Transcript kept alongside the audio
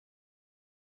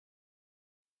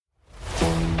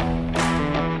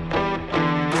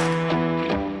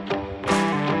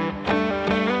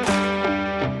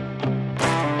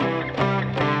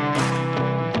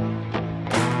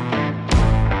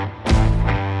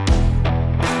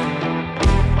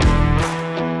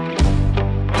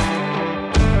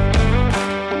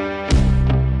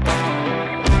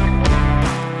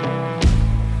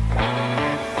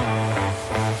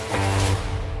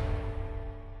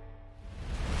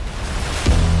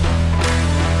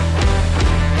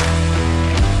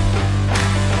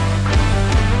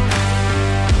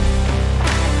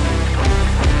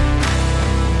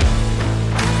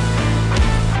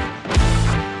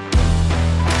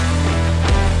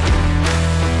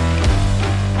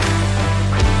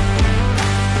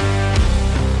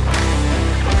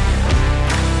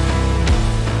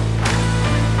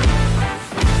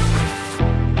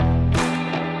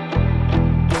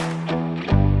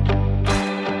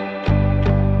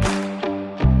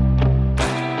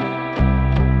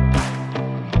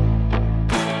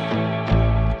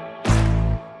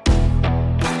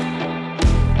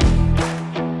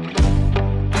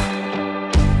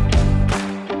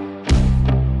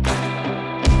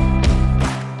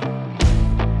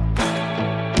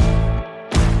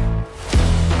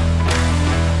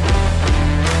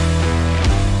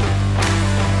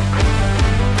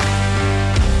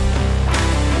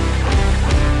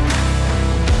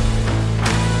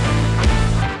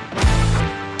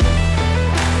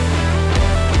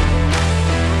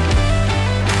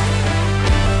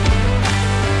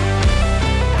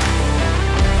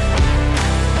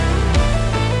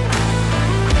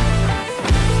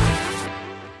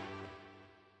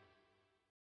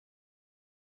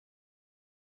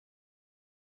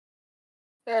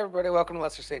Hey everybody, welcome to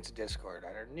Lesser Saints Discord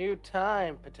at our new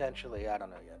time, potentially. I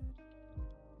don't know yet.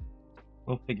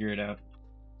 We'll figure it out.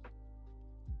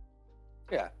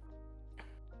 Yeah.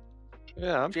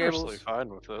 Yeah, I'm personally Jables. fine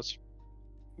with this.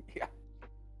 Yeah.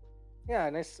 Yeah,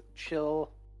 nice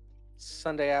chill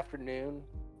Sunday afternoon,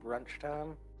 brunch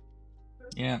time.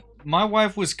 Yeah, my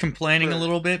wife was complaining a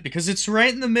little bit because it's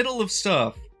right in the middle of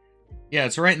stuff. Yeah,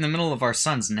 it's right in the middle of our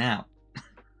son's nap.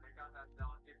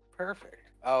 Perfect.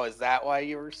 Oh, is that why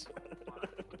you were...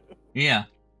 Yeah.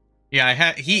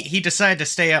 Yeah, he decided to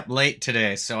stay up late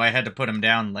today, so I had to put him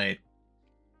down late.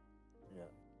 Yeah.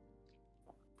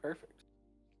 Perfect.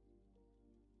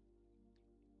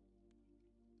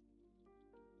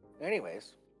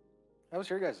 Anyways, how was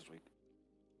your guys' week?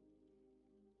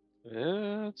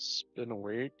 It's been a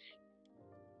week.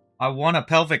 I won a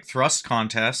pelvic thrust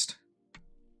contest.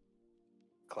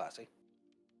 Classy.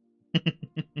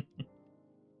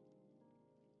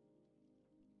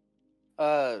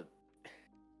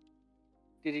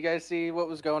 Did you guys see what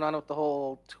was going on with the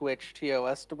whole Twitch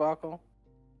TOS debacle?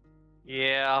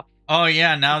 Yeah. Oh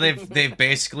yeah, now they've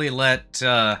basically let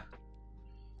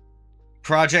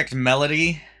Project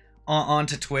Melody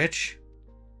onto Twitch.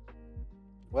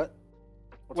 What?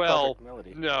 What's Well, Project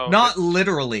Melody? no. Not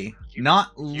literally.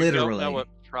 Not You literally. don't know what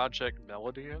Project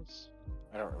Melody is?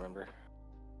 I don't remember.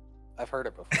 I've heard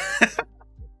it before.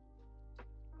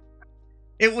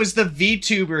 It was the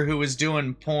VTuber who was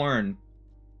doing porn.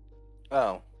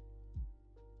 Oh.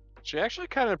 She actually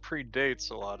kind of predates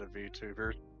a lot of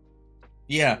VTubers.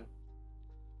 Yeah.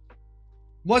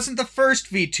 Wasn't the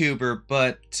first VTuber,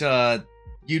 but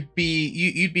you'd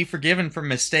be forgiven for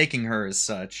mistaking her as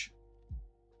such.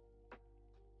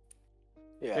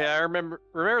 Yeah, I remember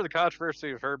the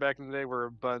controversy of her back in the day where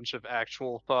a bunch of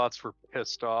actual thoughts were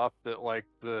pissed off that like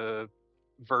the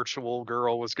virtual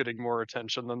girl was getting more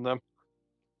attention than them.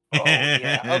 Oh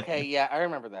yeah. Okay, yeah, I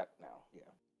remember that now.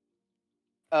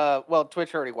 Yeah. Well,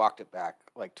 Twitch already walked it back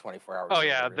like 24 hours. Oh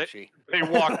yeah, later, they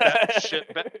walked that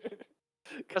shit back.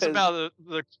 That's about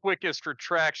the quickest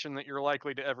retraction that you're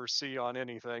likely to ever see on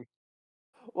anything.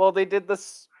 Well, they did the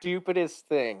stupidest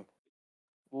thing.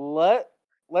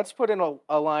 Let's put in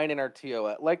a line in our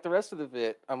TOS. Like the rest of the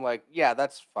vid, I'm like, yeah,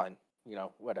 that's fine. You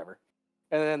know, whatever.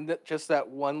 And then just that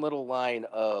one little line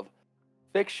of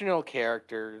fictional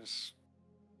characters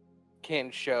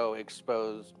can show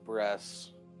exposed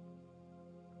breasts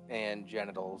and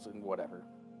genitals and whatever.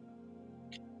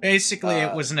 Basically,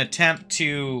 it was an attempt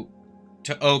to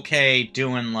okay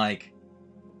doing like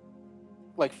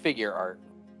figure art,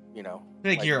 you know,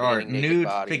 figure like art, nude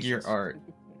figure art.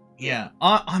 Yeah,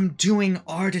 I'm doing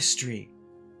artistry.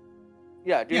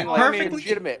 Yeah, doing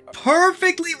legitimate,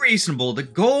 perfectly reasonable. The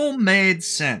goal made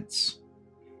sense.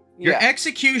 Your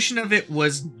execution of it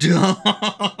was dumb.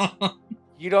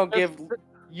 You don't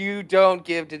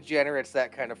give degenerates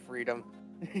that kind of freedom.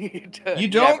 You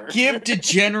don't give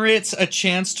degenerates a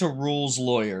chance to rules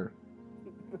lawyer.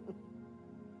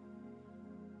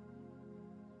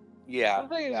 Yeah. The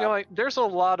thing is, you know, like, there's a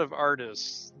lot of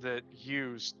artists that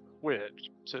use Twitch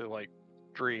to like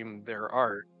stream their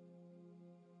art,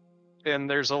 and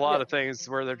there's a lot of things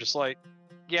where they're just like,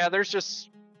 yeah, there's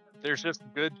just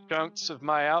good chunks of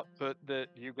my output that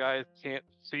you guys can't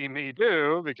see me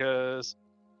do because,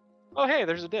 oh hey,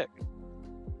 there's a dick.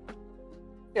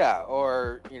 Yeah,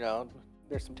 or you know,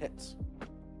 there's some tits,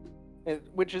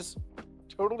 which is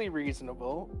totally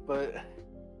reasonable, but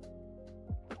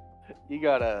you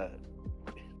gotta.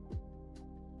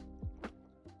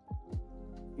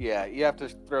 Yeah, you have to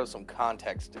throw some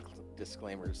context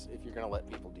disclaimers if you're gonna let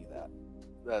people do that.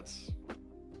 That's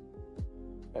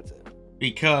it.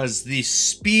 Because the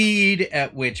speed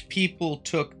at which people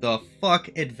took the fuck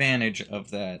advantage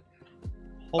of that.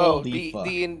 Holy fuck.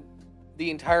 The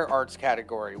entire arts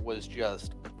category was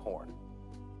just porn.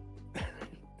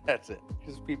 That's it.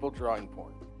 Just people drawing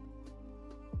porn.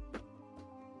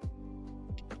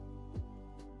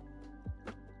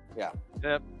 Yeah.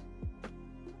 Yep.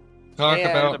 Talk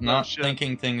about not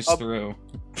thinking things through.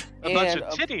 A bunch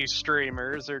of titty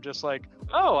streamers are just like,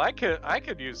 oh, I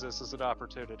could use this as an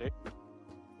opportunity.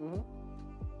 Mm-hmm.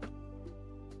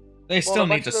 They still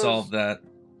need to solve that.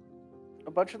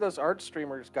 A bunch of those art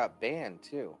streamers got banned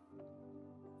too,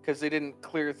 because they didn't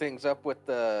clear things up with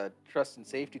the trust and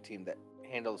safety team that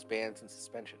handles bans and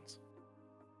suspensions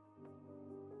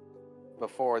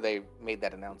before they made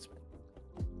that announcement.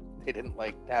 They didn't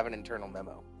have an internal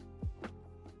memo.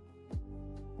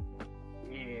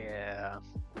 Yeah.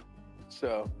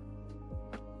 So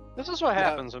this is what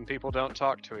happens when people don't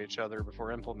talk to each other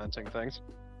before implementing things.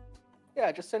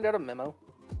 Yeah, just send out a memo.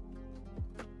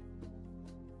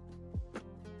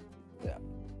 Yeah.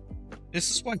 This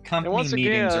is why company once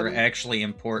meetings are again- actually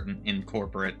important in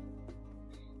corporate.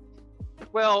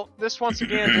 Well, this once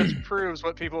again just proves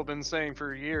what people have been saying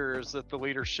for years, that the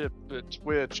leadership at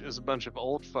Twitch is a bunch of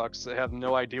old fucks that have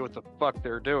no idea what the fuck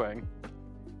they're doing.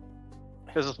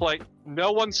 Because it's like,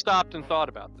 no one stopped and thought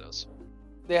about this.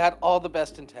 They had all the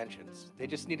best intentions. They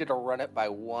just needed to run it by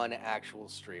one actual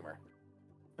streamer.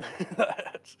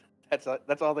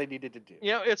 That's all they needed to do.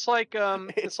 You know, it's like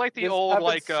the This old happens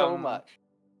like so much.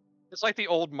 it's like the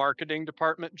old marketing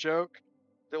department joke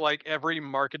that like every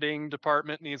marketing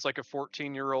department needs like a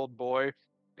 14-year-old boy,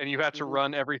 and you have to Mhm.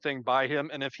 run everything by him,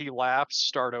 and if he laughs,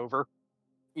 start over.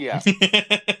 Yeah,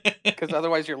 because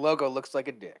otherwise your logo looks like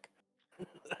a dick.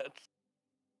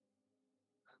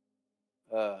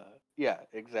 Yeah,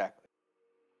 exactly.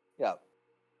 Yeah,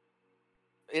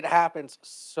 it happens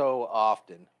so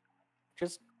often.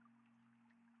 Just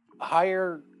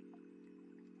hire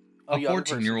A young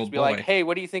person. 14-year-old Just be like, boy. hey,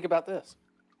 what do you think about this?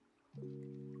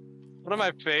 One of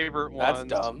my favorite That's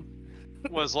ones dumb.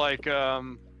 was like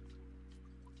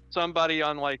somebody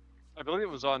on like, I believe it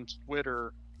was on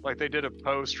Twitter, like they did a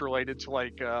post related to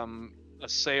like a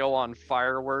sale on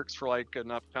fireworks for like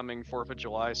an upcoming 4th of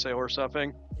July sale or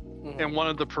something. Mhm. And one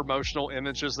of the promotional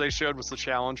images they showed was the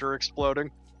Challenger exploding.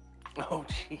 Oh,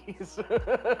 jeez.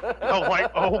 Oh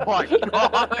my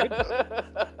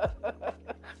god.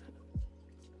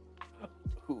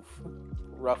 Oof.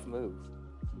 Rough move.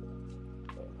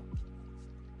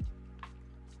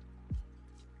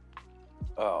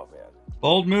 Oh, man.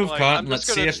 Bold move, Like, Cotton. I'm Let's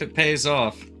just see gonna- if it pays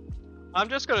off. I'm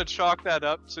just gonna chalk that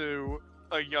up to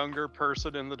a younger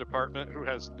person in the department who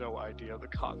has no idea the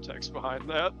context behind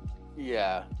that.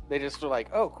 Yeah. They just were like,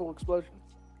 oh, cool explosion.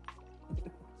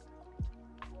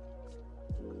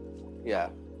 Yeah.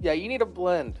 Yeah, you need a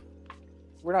blend.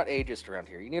 We're not ageist around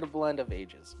here. You need a blend of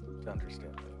ages to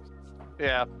understand things.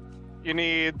 Yeah. You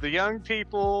need the young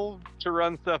people to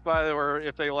run stuff by, or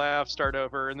if they laugh, start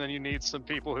over, and then you need some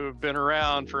people who have been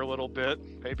around for a little bit,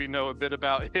 maybe know a bit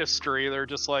about history. They're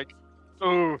just like,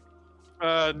 oh,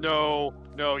 no,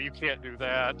 you can't do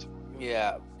that.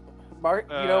 Yeah.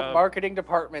 Marketing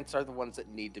departments are the ones that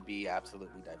need to be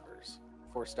absolutely diverse.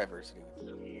 Force diversity.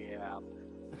 Yeah.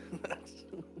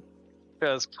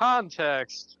 Because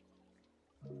context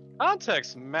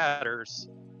matters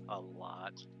a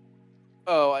lot.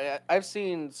 Oh, I've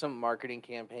seen some marketing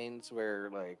campaigns where,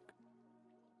 like,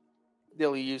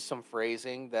 they'll use some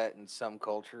phrasing that in some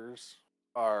cultures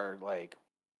are like,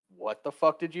 what the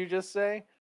fuck did you just say?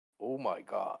 Oh my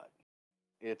god.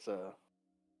 It's a...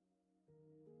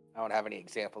 I don't have any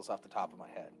examples off the top of my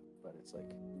head, but it's like...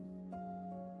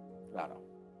 I don't know.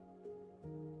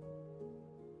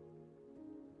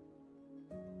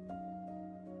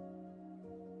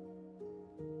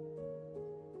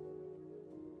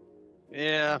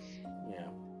 Yeah. Yeah.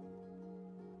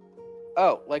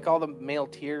 Oh, like all the male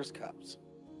Tears cups.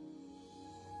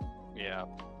 Yeah.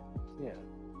 Yeah.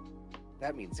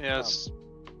 That means Yes.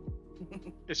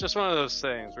 It's just one of those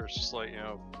things where it's just like,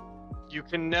 you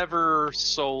can never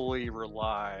solely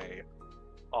rely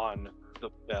on the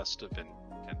best of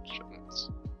intentions.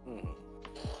 Mhm.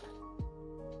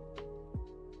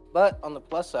 But on the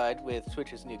plus side, with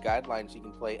Twitch's new guidelines, you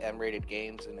can play M-rated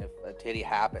games, and if a titty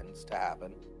happens to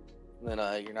happen, then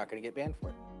you're not going to get banned for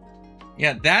it.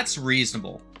 Yeah, that's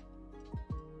reasonable.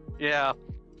 Yeah,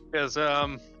 because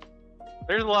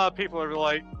there's a lot of people that are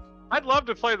like, I'd love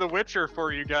to play The Witcher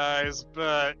for you guys,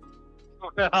 but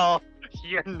well,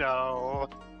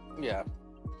 Yeah.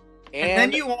 And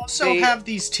then you also have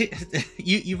these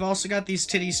you've also got these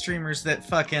titty streamers that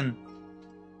fucking,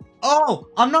 oh,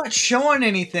 I'm not showing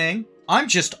anything. I'm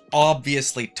just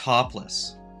obviously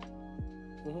topless.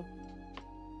 Mhm.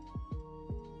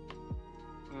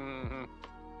 Mm-hmm.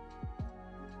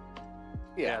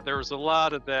 Yeah. There was a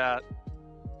lot of that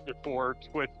before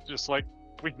Twitch just like,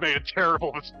 we've made a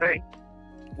terrible mistake.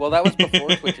 Well, that was before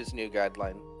Twitch's new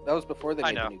guideline. That was before they I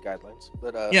made the know. new guidelines.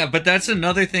 But Yeah, but that's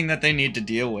another thing that they need to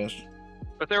deal with.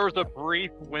 But there was a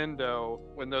brief window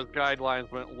when those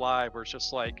guidelines went live where it's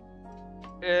just like,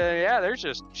 yeah, there's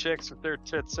just chicks with their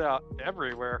tits out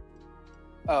everywhere.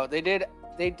 oh, they did.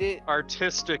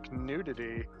 Artistic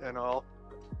nudity and all.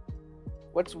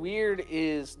 What's weird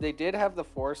is they did have the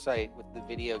foresight with the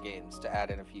video games to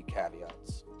add in a few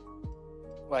caveats.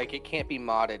 Like, it can't be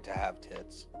modded to have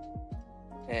tits.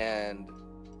 And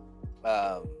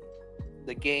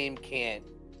the game can't,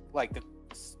 like,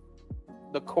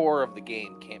 the core of the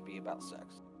game can't be about sex.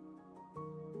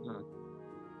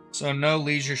 So no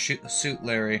leisure suit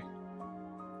Larry.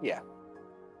 Yeah.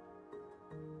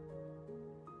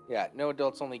 Yeah, no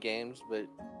adults only games, but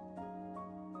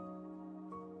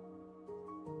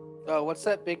Oh, what's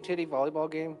that big titty volleyball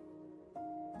game?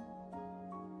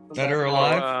 Dead or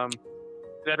Alive?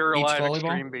 Dead or Beach Alive volleyball?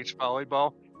 Extreme Beach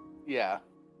Volleyball. Yeah.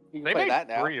 You can They play made that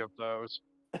now. 3 of those.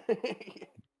 Yeah,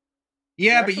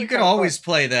 They're but actually you could kinda always fun.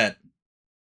 play that.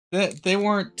 They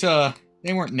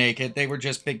weren't naked. They were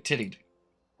just big tittied.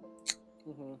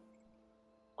 Mm-hmm.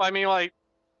 I mean, like,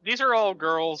 these are all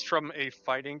girls from a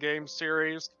fighting game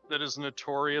series that is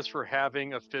notorious for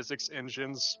having a physics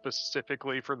engine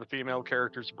specifically for the female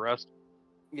character's breast.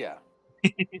 Yeah.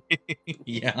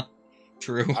 Yeah,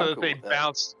 true. So I'm that cool they with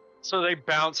that.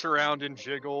 bounce around and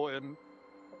jiggle in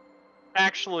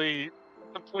actually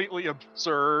completely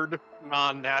absurd,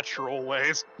 non-natural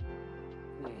ways.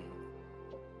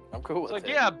 I'm cool with It's like,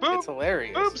 it. yeah, It's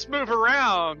hilarious. boobs move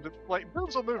around. Like,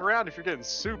 boobs will move around if you're getting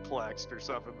suplexed or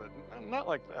something, but not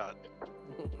like that.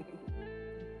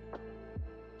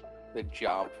 The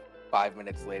jump. 5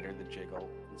 minutes later, the jiggle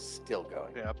is still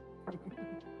going. Yeah.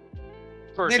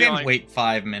 They didn't wait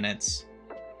 5 minutes.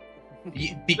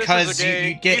 Because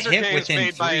you get hit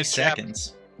within 3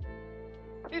 seconds.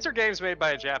 These are games made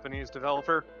by a Japanese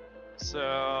developer,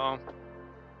 so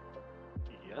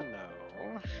you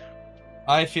know.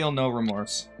 I feel no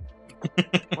remorse.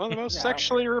 One of the most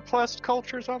sexually repressed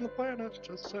cultures on the planet,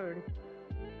 just saying.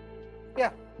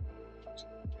 Yeah.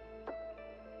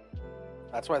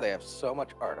 That's why they have so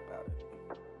much art about it.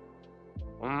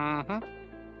 Mm-hmm.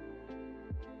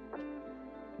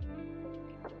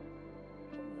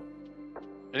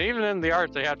 And even in the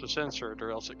art, they have to censor it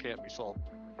or else it can't be sold.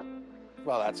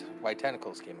 Well, that's why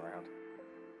Tentacles came around.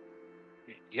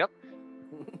 Yep.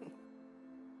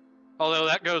 Although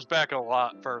that goes back a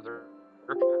lot further.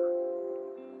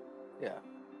 Yeah.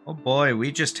 Oh boy,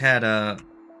 we just had a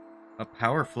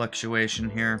power fluctuation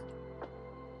here.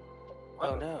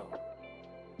 Oh no.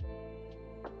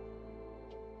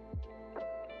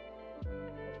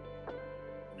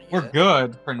 We're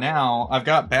good for now. I've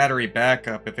got battery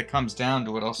backup. If it comes down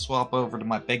to it, I'll swap over to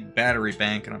my big battery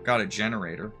bank, and I've got a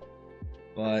generator.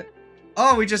 But...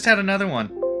 oh, we just had another one.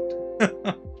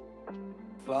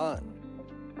 Fun.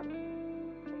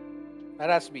 That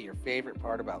has to be your favorite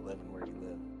part about living where you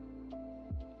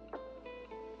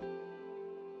live.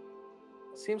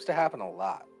 Seems to happen a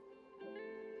lot.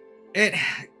 It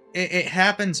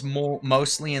happens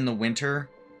mostly in the winter.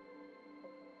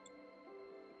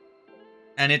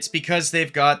 And it's because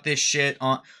they've got this shit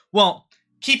on... well,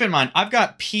 keep in mind, I've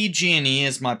got PG&E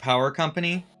as my power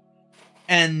company.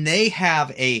 And they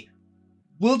have a,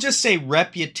 we'll just say,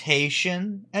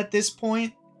 reputation at this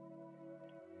point.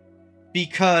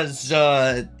 Because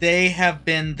they have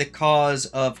been the cause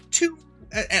of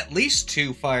at least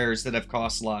two fires that have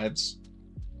cost lives.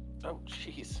 Oh,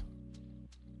 jeez.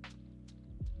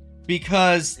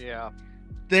 Because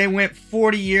they went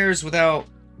 40 years without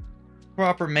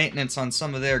proper maintenance on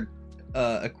some of their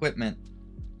equipment,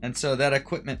 and so that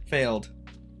equipment failed.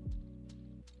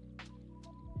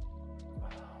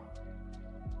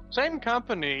 Same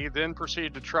company then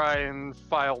proceeded to try and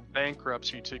file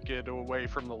bankruptcy to get away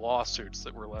from the lawsuits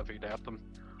that were levied at them.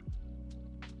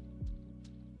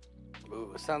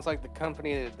 Ooh, sounds like the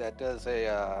company that does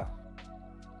a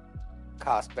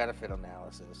cost-benefit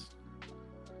analysis.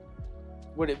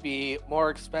 Would it be more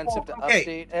expensive to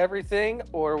update everything,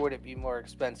 or would it be more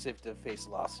expensive to face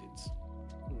lawsuits?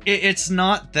 It's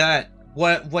not that.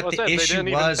 What the issue they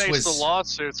didn't was even face the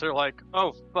lawsuits. They're like,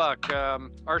 oh fuck,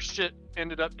 our shit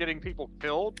ended up getting people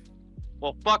killed.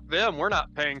 Well, fuck them. We're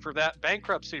not paying for that.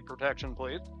 Bankruptcy protection,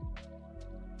 please.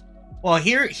 Well,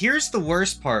 here's the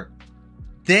worst part.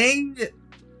 They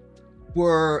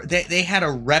had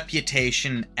a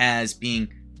reputation as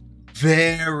being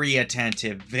very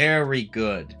attentive, very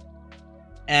good,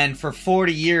 and for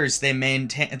 40 years they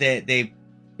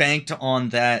banked on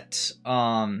that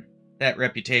that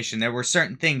reputation. There were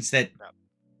certain things that,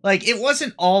 like, it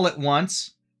wasn't all at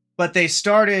once, but they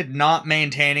started not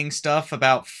maintaining stuff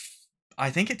about,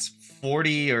 I think it's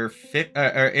 40 or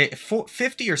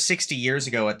 50 or 60 years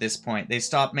ago at this point. They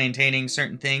stopped maintaining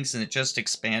certain things and it just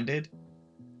expanded.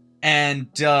 And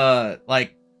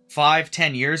like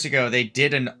 5-10 years ago, they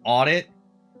did an audit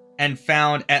and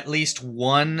found at least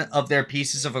one of their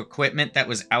pieces of equipment that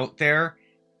was out there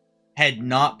had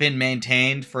not been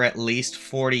maintained for at least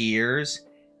 40 years.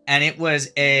 And it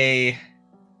was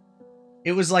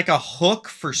like a hook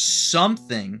for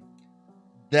something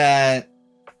that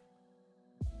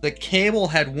the cable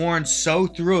had worn so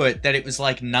through it that it was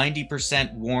like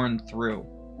 90% worn through.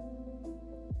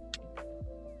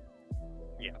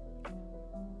 Yeah.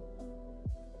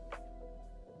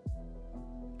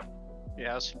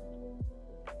 Yes.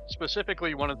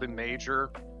 Specifically, one of the major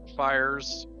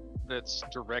fires that's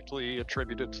directly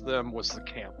attributed to them was the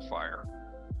campfire.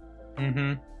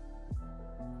 Mm-hmm.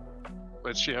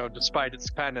 Which, you know, despite its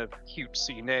kind of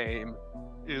cutesy name,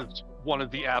 is one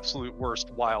of the absolute worst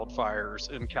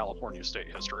wildfires in California state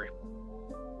history.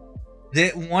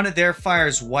 One of their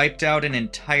fires wiped out an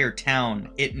entire town.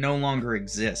 It no longer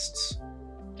exists.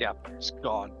 Yeah, it's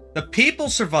gone. The people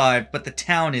survived, but the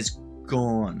town is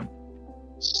gone.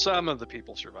 Some of the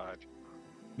people survived.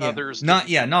 Yeah. Others not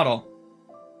all.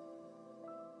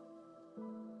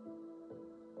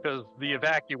 Because the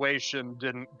evacuation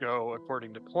didn't go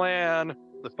according to plan.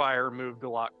 The fire moved a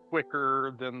lot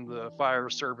quicker than the fire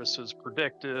services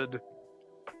predicted.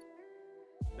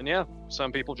 And yeah,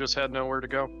 some people just had nowhere to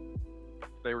go.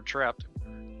 They were trapped.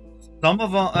 Some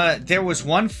of them, there was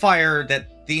one fire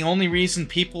that the only reason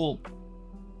people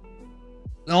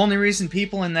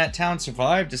in that town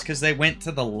survived is because they went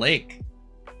to the lake.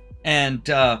 And,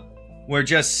 were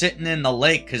just sitting in the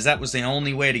lake because that was the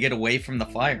only way to get away from the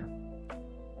fire.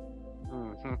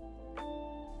 Mm-hmm.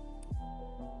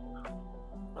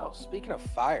 Oh, speaking of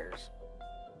fires,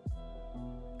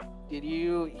 did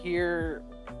you hear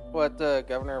what the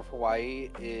governor of Hawaii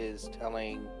is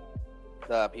telling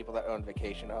the people that own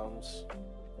vacation homes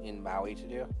in Maui to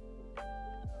do?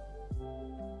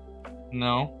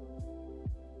 No.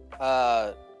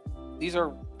 These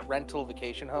are rental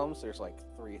vacation homes. There's like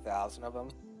 3,000 of them.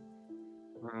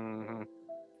 Mm-hmm.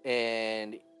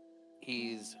 And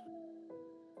he's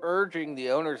urging the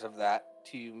owners of that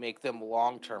to make them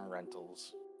long-term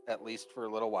rentals, at least for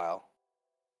a little while,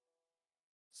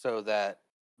 so that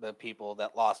the people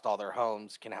that lost all their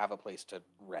homes can have a place to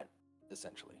rent,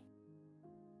 essentially.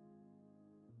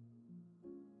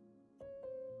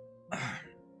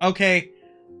 Okay,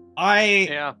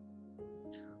 Yeah.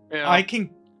 I can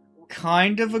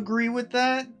kind of agree with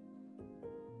that,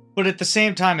 but at the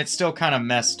same time, it's still kind of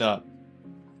messed up.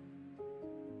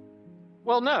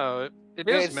 Well, no, it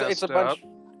is messed up.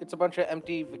 It's a bunch of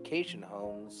empty vacation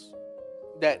homes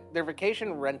that they're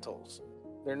vacation rentals.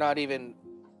 They're not even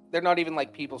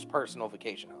like people's personal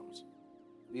vacation homes.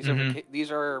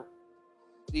 These are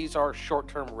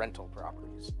short-term rental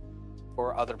properties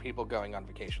for other people going on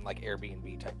vacation, like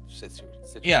Airbnb type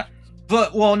situations. Yeah.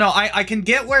 But, well, no, I can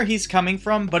get where he's coming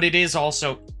from, but it is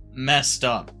also messed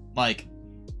up. Like,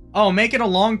 oh, make it a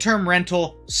long-term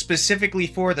rental specifically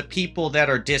for the people that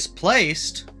are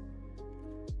displaced.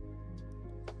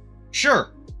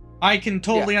 Sure, I can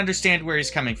totally understand where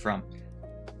he's coming from.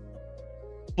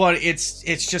 But it's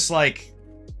just like,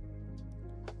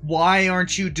 why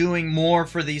aren't you doing more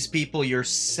for these people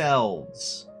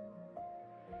yourselves?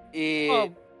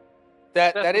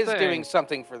 That is doing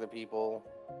something for the people.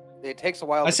 It takes a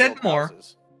while. I said more.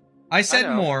 I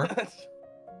said more.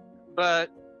 But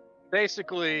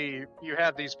basically, you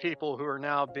have these people who are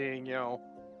now being,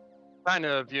 kind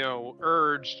of,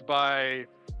 urged by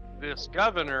this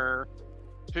governor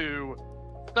to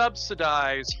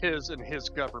subsidize his and his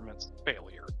government's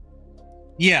failure.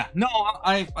 Yeah, no,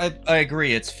 I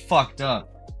agree. It's fucked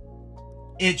up.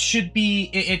 It should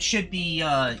be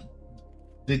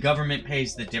the government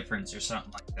pays the difference or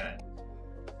something like that.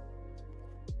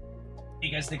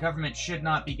 Because the government should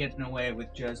not be getting away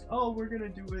with just, oh, we're gonna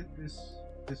do it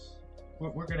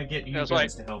we're gonna get you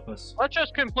guys to help us. Let's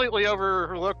just completely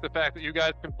overlook the fact that you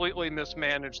guys completely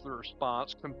mismanaged the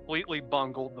response, completely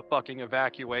bungled the fucking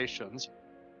evacuations.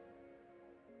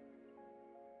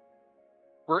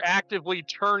 We're actively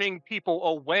turning people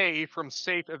away from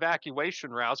safe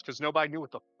evacuation routes because nobody knew what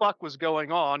the fuck was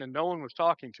going on and no one was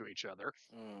talking to each other.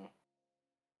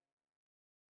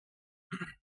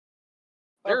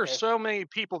 There are so many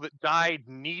people that died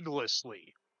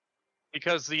needlessly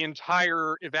because the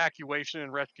entire evacuation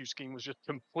and rescue scheme was just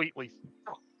completely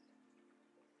fucked.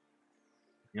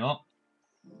 Yup.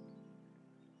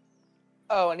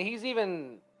 Oh, and he's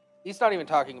not even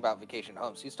talking about vacation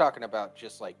homes. He's talking about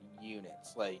just like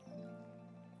units, like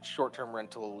short-term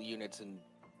rental units and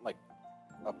like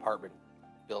apartment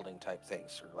building type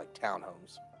things, or like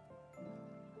townhomes.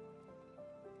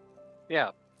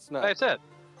 Yeah, like I said,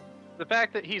 the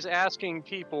fact that he's asking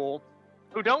people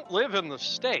who don't live in the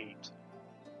state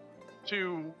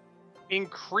to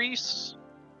increase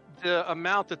the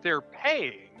amount that they're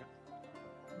paying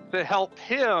to help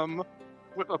him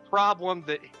with a problem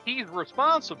that he's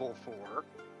responsible for.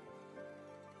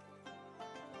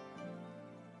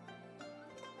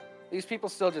 These people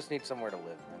still just need somewhere to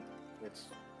live,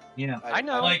 man. I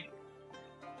know.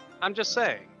 I'm just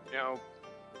saying,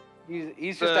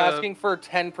 He's just asking for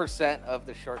 10% of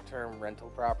the short-term rental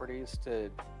properties to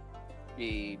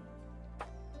be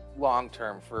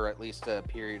long-term for at least a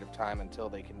period of time until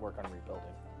they can work on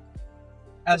rebuilding.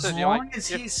 As long as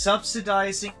he's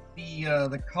subsidizing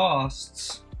the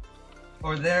costs,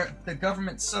 or the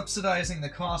government subsidizing the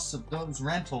costs of those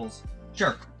rentals,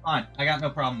 sure, fine. I got no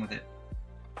problem with it.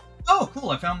 Oh,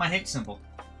 cool! I found my hate symbol.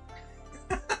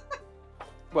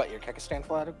 What, your Kekistan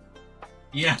flag?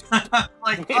 Yeah.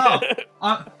 Like, oh,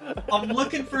 I'm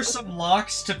looking for some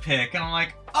locks to pick, and I'm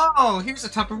like, oh, here's a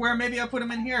Tupperware. Maybe I'll put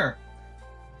them in here.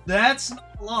 That's not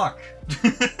a lock.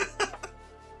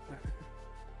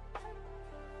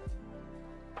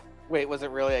 Wait, was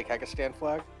it really a Kekistan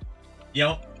flag?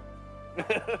 Yep.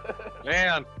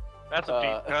 Man, that's a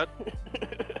deep cut.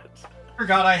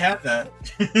 Forgot I had that.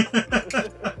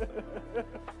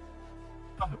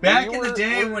 Back in the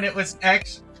day when it was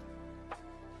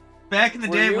Back in the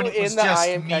day when it was just I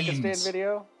Am memes. Kekistan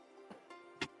video?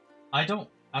 I don't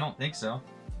think so.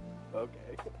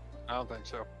 Okay. I don't think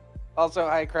so. Also,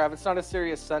 hi Crab. It's not a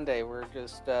serious Sunday. We're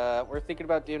just we're thinking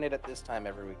about doing it at this time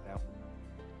every week now.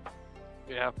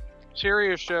 Yeah,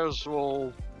 serious shows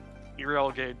will be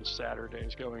relegated to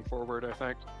Saturdays going forward, I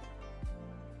think.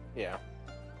 Yeah.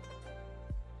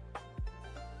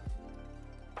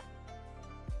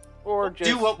 Or just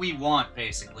do what we want,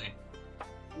 basically.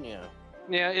 Yeah.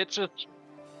 Yeah, it's just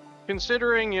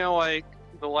considering, like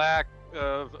the lack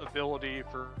of ability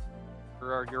for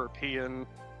our European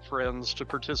friends to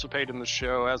participate in the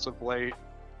show as of late.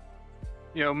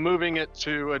 Moving it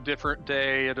to a different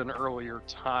day at an earlier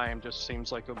time just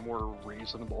seems like a more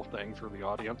reasonable thing for the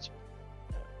audience.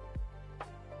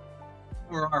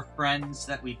 For our friends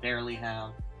that we barely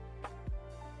have.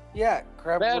 Yeah,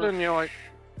 Crab. That and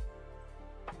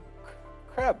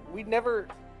Crab,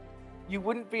 you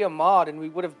wouldn't be a mod, and we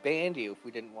would have banned you if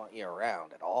we didn't want you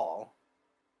around at all.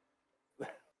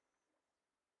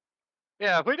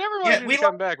 Yeah, if we never wanted you to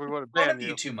come back, we would have banned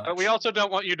you. Too much. But we also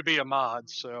don't want you to be a mod,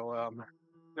 so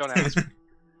don't ask.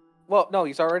 Well, no,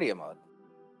 he's already a mod.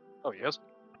 Oh, yes?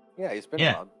 Yeah, he's been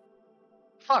a mod.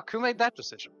 Fuck, who made that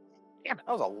decision? Damn it.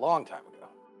 That was a long time ago.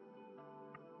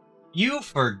 You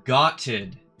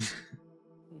forgotted.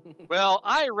 Well,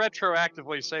 I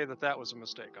retroactively say that was a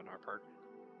mistake on our part.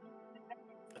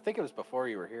 I think it was before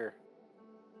you were here.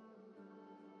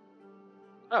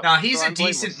 Oh, nah, he's so a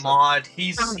decent mod.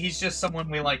 He's just someone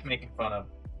we like making fun of.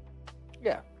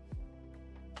 Yeah.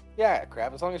 Yeah,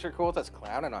 Crab, as long as you're cool with us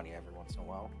clowning on you every once in a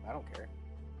while, I don't care.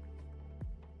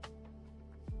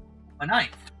 A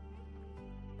knife.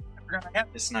 I forgot I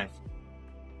have this knife.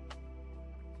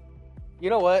 You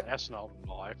know what? That's not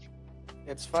my life.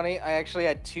 It's funny, I actually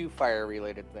had 2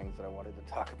 fire-related things that I wanted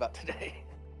to talk about today.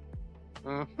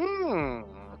 Mm-hmm.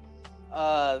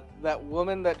 That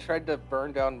woman that tried to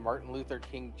burn down Martin Luther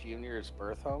King Jr.'s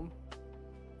birth home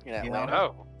in Atlanta.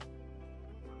 Oh.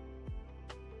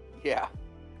 Yeah.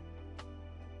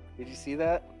 Did you see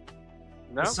that?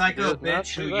 No. The psycho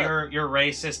bitch who you're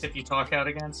racist if you talk out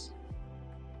against.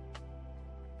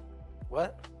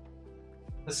 What?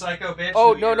 The psycho bitch.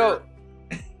 Oh, no.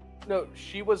 No,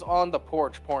 she was on the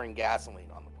porch pouring gasoline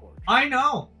on the porch. I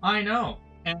know.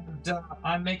 And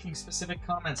I'm making specific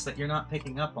comments that you're not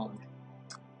picking up on.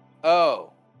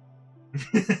 Oh.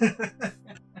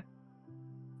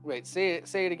 Wait, say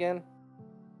it again.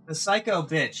 The psycho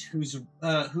bitch who's you're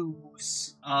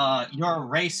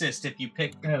racist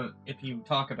if you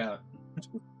talk about.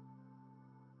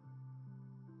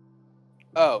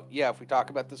 Oh, yeah, if we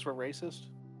talk about this, we're racist?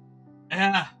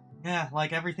 Yeah,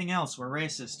 like everything else, we're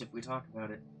racist if we talk about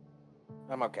it.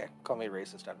 I'm okay. Call me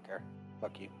racist, I don't care.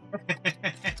 Fuck you.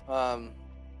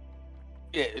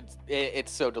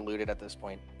 It's so diluted at this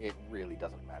point. It really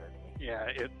doesn't matter to me. Yeah,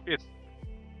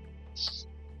 it's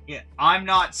yeah, I'm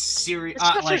not serious.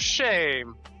 It's such a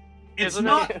shame. It's isn't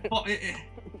not. It?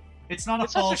 It's not a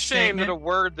it's false such a shame statement, that a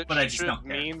word that but should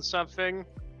mean something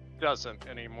doesn't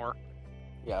anymore.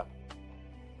 Yeah.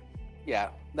 Yeah,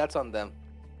 that's on them.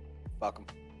 Fuck them.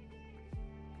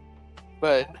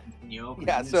 But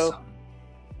yeah,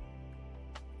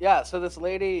 so this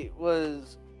lady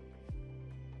was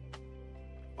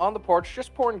on the porch,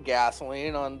 just pouring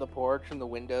gasoline on the porch and the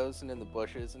windows and in the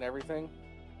bushes and everything.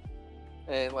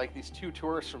 And like these 2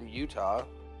 tourists from Utah,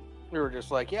 we were just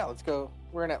like, yeah, let's go.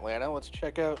 We're in Atlanta. Let's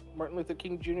check out Martin Luther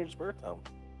King Jr.'s birth home.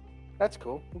 That's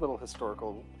cool. A little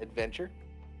historical adventure.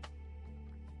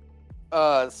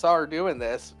 Saw her doing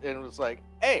this and was like,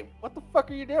 hey, what the fuck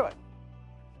are you doing?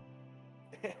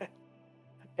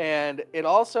 And it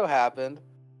also happened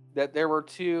that there were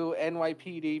 2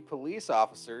 NYPD police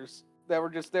officers that were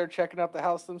just there checking out the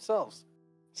house themselves.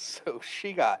 So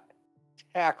she got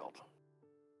tackled.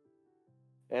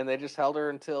 And they just held her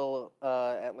until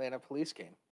Atlanta police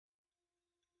came.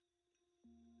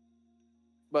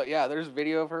 But yeah, there's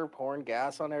video of her pouring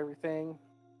gas on everything.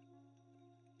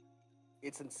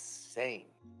 It's insane.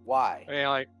 Why? I mean,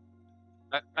 like,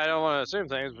 I don't want to assume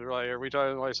things, but like, are we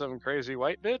talking like some crazy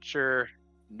white bitch or?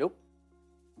 Nope.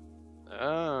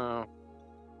 Oh.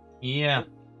 Yeah.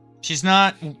 She's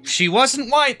not. She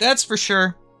wasn't white, that's for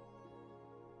sure.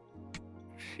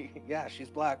 Yeah, she's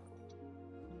black.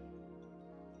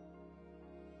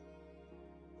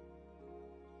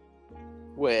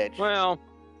 Which? Well,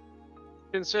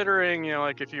 considering, you know,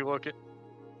 like if you look at.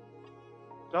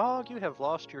 Dog, you have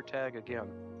lost your tag again.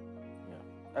 Yeah.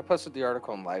 I posted the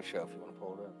article on Live Show if you want to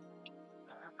pull it up.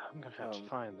 I'm gonna have to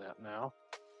find that now.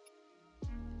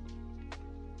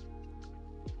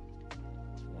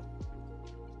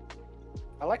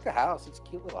 I like the house. It's a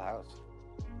cute little house.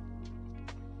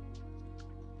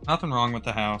 Nothing wrong with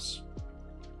the house.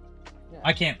 Yeah,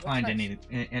 I can't find nice.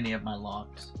 any of my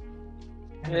logs.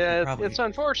 Yeah, it's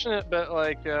unfortunate, but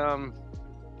like,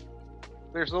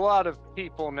 there's a lot of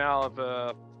people now of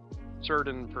a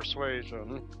certain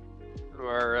persuasion who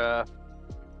are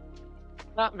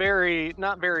not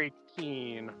very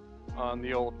keen on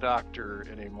the old doctor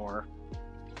anymore.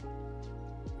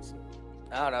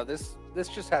 I don't know. This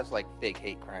just has like fake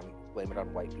hate crime, blame it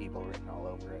on white people written all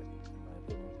over it. In my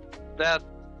opinion.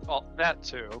 That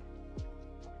too.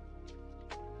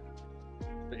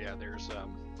 But yeah, there's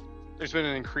been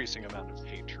an increasing amount of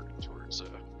hatred towards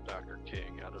Dr.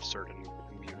 King out of certain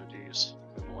communities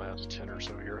in the last 10 or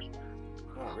so years.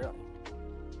 Oh, really?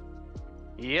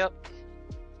 Yep.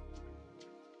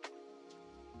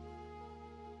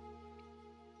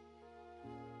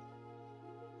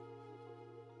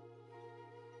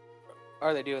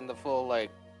 Are they doing the full,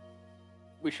 like,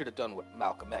 we should have done what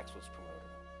Malcolm X was promoting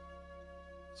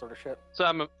sort of shit?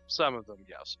 Some of them,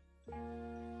 yes.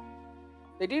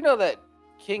 They do know that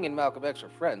King and Malcolm X are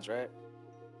friends, right?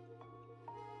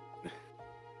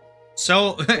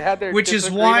 So, They had their which is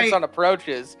why on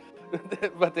approaches,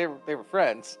 but they were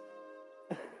friends.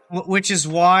 Which is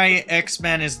why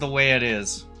X-Men is the way it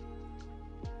is.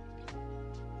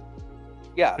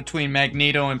 Yeah. Between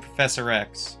Magneto and Professor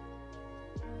X.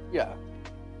 Yeah.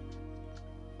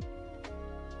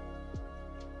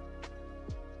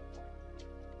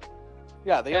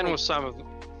 Yeah, with some of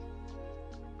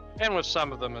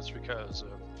them, it's because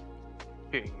of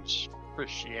King's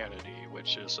Christianity,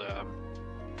 which is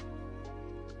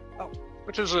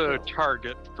a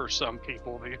target for some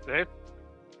people these days.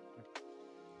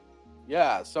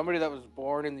 Yeah, somebody that was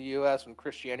born in the U.S. when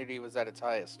Christianity was at its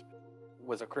highest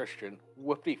was a Christian.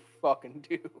 Whoopty fucking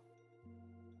do.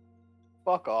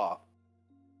 Fuck off.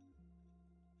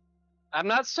 I'm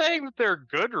not saying that they're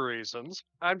good reasons.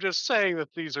 I'm just saying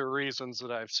that these are reasons that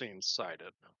I've seen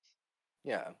cited.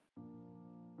 Yeah.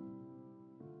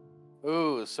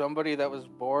 Ooh, somebody that was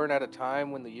born at a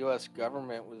time when the U.S.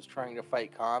 government was trying to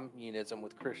fight communism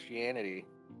with Christianity.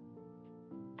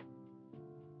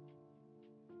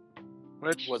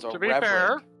 Which, was to be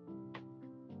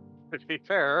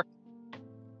fair,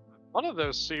 one of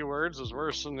those C words is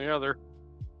worse than the other.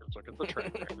 Let's look at the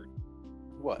track record.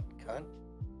 What, cunt?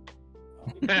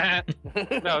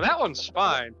 No, that one's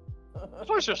fine. That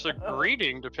was just a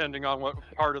greeting, depending on what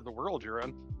part of the world you're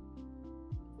in.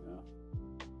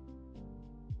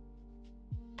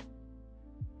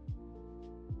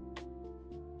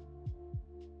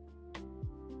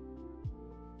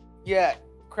 Yeah,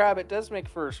 Crab, it does make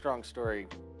for a strong story,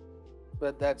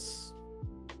 but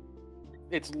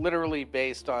it's literally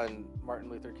based on Martin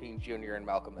Luther King Jr. and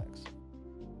Malcolm X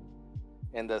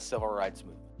and the civil rights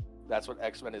movement. That's what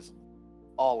X-Men is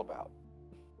all about.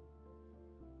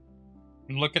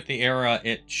 Look at the era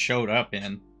it showed up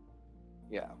in.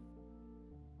 Yeah.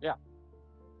 Yeah.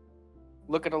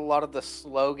 Look at a lot of the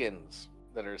slogans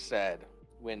that are said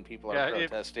when people are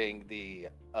protesting the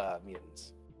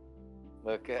mutants.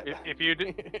 Look at if you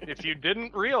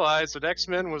didn't realize that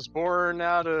X-Men was born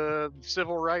out of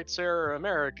civil rights era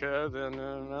America, then I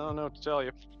don't know what to tell you.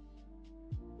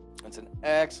 It's an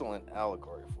excellent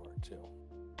allegory for it too.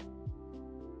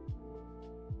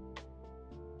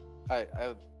 I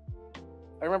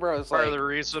remember I was part like of the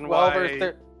reason why.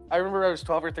 I remember I was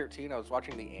 12 or 13. I was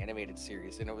watching the animated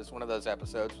series, and it was one of those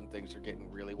episodes when things are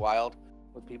getting really wild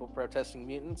with people protesting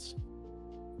mutants,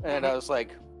 and I was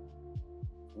like,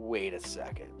 wait a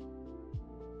second.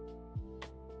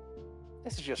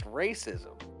 This is just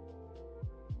racism.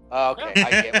 Okay,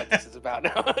 I get what this is about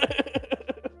now.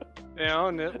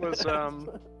 And it was,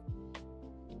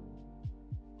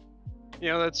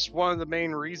 that's one of the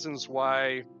main reasons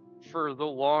why, for the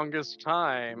longest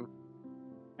time,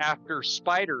 after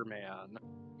Spider-Man,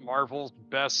 Marvel's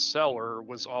bestseller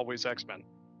was always X-Men.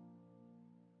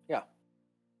 Yeah.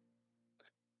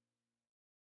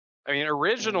 I mean,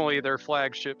 originally their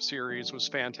flagship series was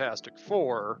Fantastic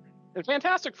Four, and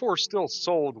Fantastic Four still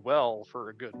sold well for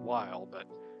a good while, but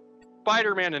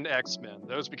Spider-Man and X-Men,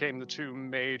 those became the two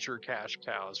major cash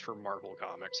cows for Marvel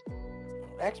Comics.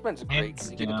 X-Men's great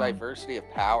because you get a diversity of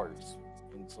powers.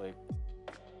 It's like,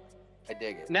 I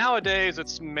dig it. Nowadays,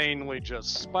 it's mainly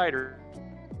just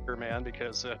Spider-Man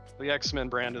because the X-Men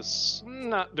brand is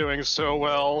not doing so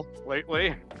well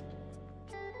lately.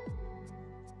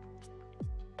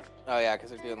 Oh yeah, because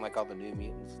they're doing like all the New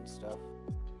Mutants and stuff.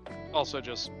 Also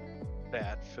just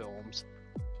bad films.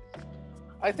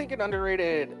 I think an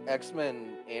underrated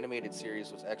X-Men animated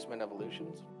series was X-Men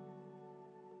Evolutions.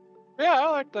 Yeah, I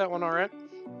like that one alright.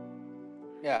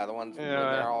 Yeah, the ones when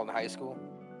they're all in high school.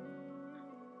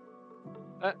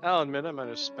 I'll admit I might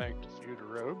have spanked a few to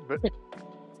Rogue, but...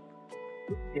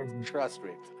 Trust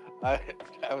me, I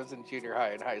was in junior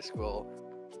high and high school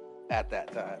at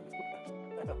that time.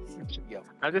 Yep.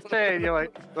 I'm just saying,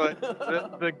 like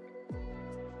the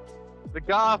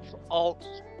goth alt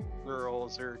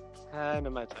girls are kind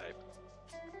of my type.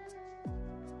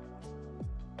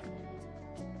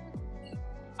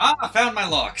 I found my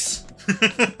locks.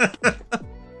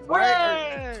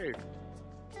 Hooray!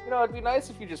 You know, it'd be nice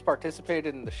if you just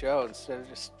participated in the show instead of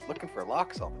just looking for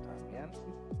locks all the time, man.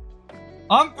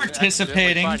 I'm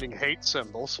participating. Finding hate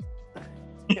symbols.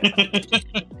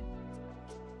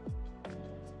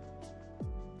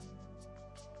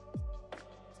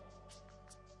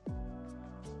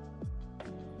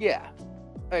 Yeah.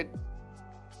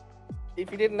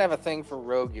 If you didn't have a thing for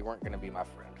Rogue, you weren't going to be my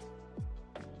friend.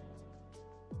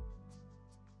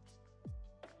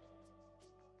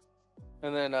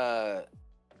 And then,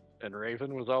 And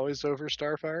Raven was always over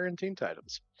Starfire and Teen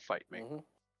Titans. Fight me. Mm-hmm.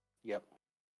 Yep.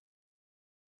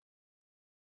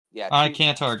 Yeah, I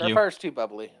can't argue. Starfire's too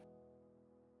bubbly.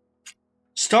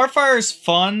 Starfire's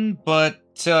fun, but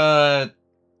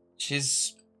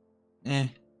she's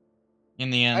in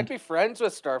the end. I'd be friends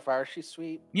with Starfire. She's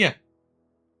sweet. Yeah.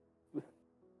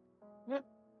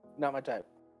 Not my type.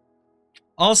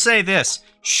 I'll say this.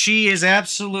 She is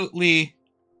absolutely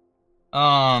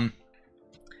Robin's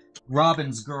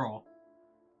girl.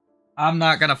 I'm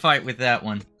not gonna fight with that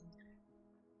one.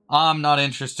 I'm not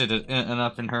interested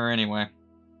enough in her anyway.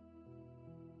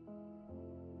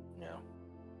 Yeah.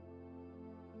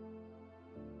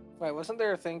 Wait, wasn't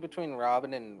there a thing between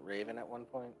Robin and Raven at one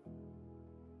point?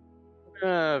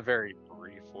 Very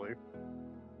briefly.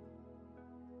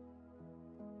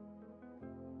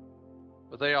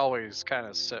 But they always kind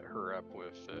of set her up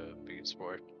with Beast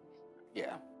Boy.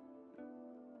 Yeah.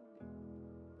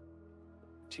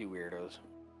 Two weirdos.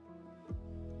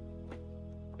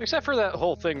 Except for that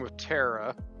whole thing with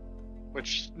Terra,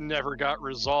 which never got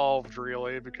resolved,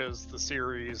 really, because the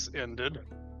series ended.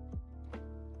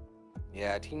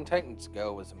 Yeah, Teen Titans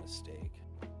Go was a mistake.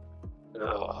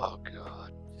 Oh,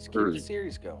 God. Just keep the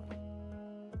series going.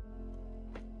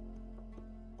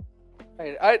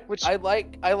 I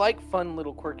like fun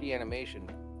little quirky animation.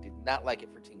 Did not like it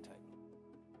for Teen Titans.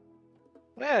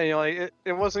 Yeah, you know, like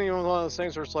it wasn't even one of those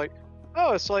things where it's like,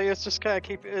 oh, it's just kind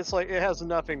of it's like it has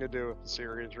nothing to do with the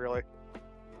series, really.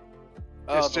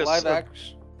 Oh, it's the just live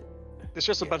action. It's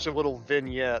just a bunch of little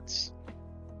vignettes.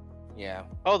 Yeah.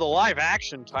 Oh, the live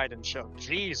action Titan show.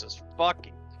 Jesus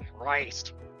fucking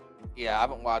Christ. Yeah, I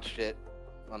haven't watched it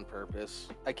on purpose.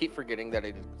 I keep forgetting that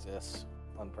it exists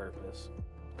on purpose.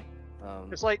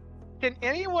 It's like, can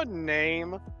anyone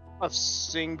name a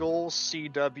single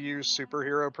CW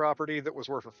superhero property that was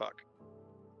worth a fuck?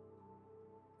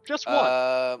 Just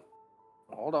one.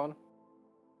 Hold on.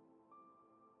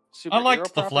 I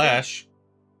liked The Flash.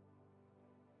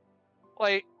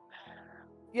 Like,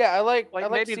 yeah, I like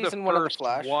maybe season the one of The first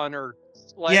Flash. one or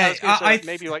like, yeah,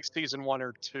 maybe like season 1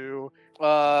 or 2.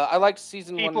 I liked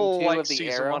season 1 and 2 like of the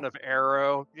season Arrow. 1 of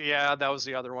Arrow. Yeah, that was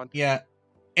the other one. Yeah,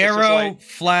 Arrow,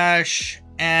 Flash,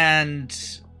 and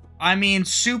I mean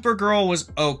Supergirl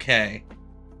was okay.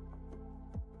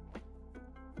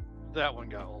 That one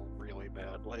got really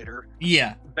bad later.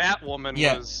 Yeah, Batwoman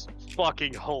was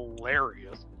fucking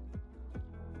hilarious.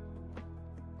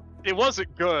 It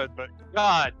wasn't good, but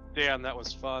god damn, that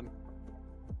was fun.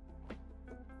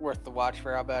 Worth the watch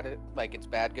for how bad it's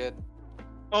bad good.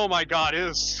 Oh my god,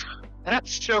 that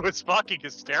show is fucking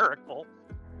hysterical.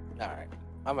 Alright.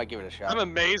 I might give it a shot. I'm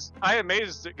amazed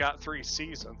it got 3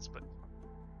 seasons, but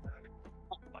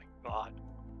oh my god.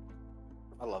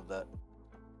 I love that.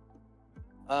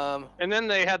 And then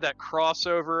they had that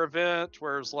crossover event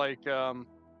where it's like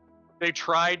they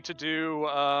tried to do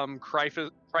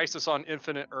Crisis on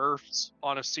Infinite Earths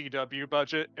on a CW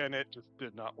budget, and it just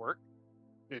did not work.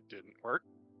 It didn't work.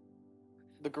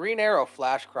 The Green Arrow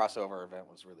Flash crossover event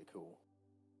was really cool.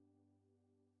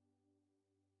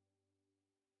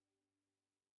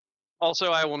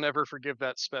 Also, I will never forgive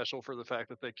that special for the fact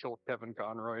that they killed Kevin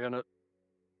Conroy in it.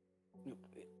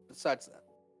 Besides that,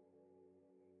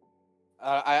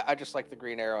 I just like the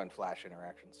Green Arrow and Flash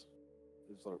interactions.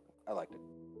 I liked it.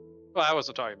 Well, I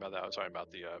wasn't talking about that. I was talking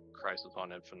about the Crisis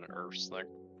on Infinite Earths thing.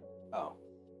 Oh,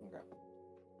 okay.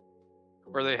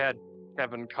 Where they had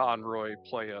Kevin Conroy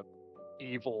play a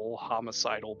evil,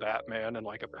 homicidal Batman in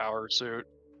like a power suit,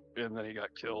 and then he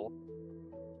got killed.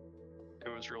 It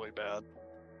was really bad.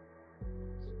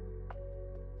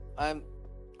 I'm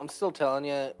still telling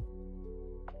you,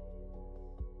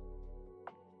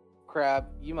 Crab,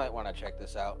 you might want to check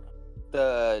this out.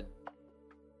 The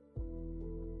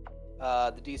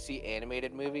DC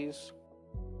animated movies.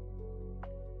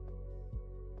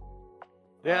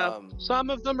 Yeah, some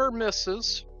of them are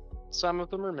misses. Some of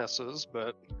them are misses,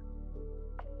 but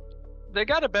they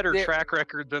got a better track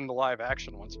record than the live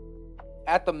action ones.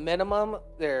 At the minimum,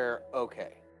 they're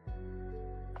okay.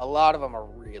 A lot of them are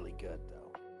really good, though.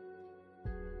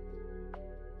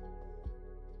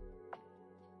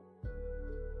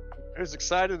 I was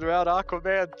excited about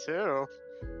Aquaman too.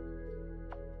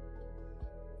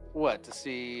 What, to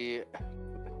see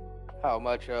how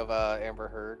much of Amber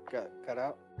Heard got cut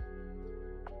out?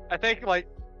 I think, like,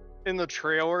 in the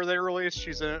trailer they released,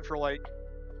 she's in it for like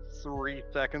 3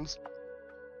 seconds.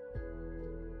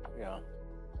 Yeah.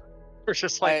 It's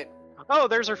just like, oh,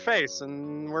 there's her face,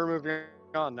 and we're moving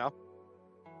on now.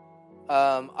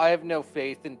 I have no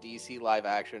faith in DC live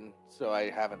action, so I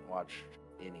haven't watched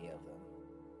any of them.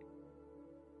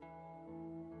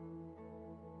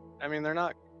 I mean, they're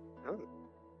not good.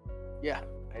 Yeah,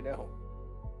 I know.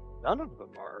 None of them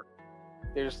are.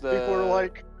 There's the people are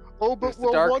like, oh, but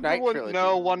the Dark Wonder Knight Woman. trilogy.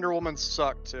 No, Wonder Woman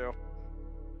sucked too.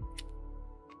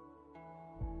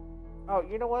 Oh,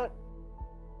 you know what?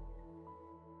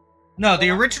 No, the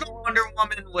original Wonder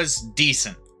Woman was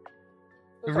decent.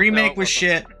 The remake was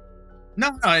shit.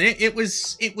 No, it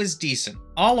was decent.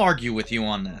 I'll argue with you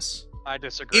on this. I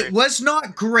disagree. It was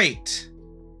not great,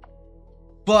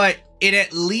 but it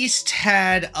at least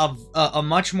had a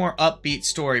much more upbeat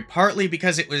story, partly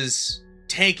because it was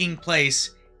taking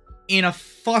place in a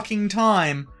fucking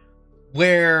time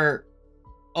where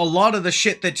a lot of the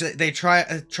shit that they try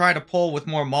to pull with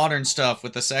more modern stuff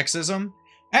with the sexism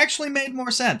actually made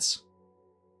more sense.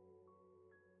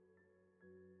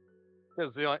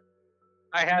 Because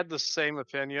I had the same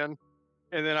opinion,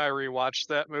 and then I rewatched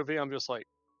that movie. I'm just like,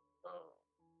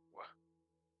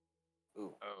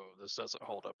 oh, this doesn't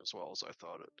hold up as well as I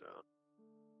thought it did.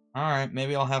 Alright,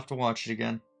 maybe I'll have to watch it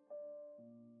again.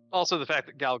 Also, the fact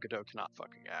that Gal Gadot cannot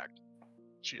fucking act.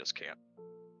 She just can't.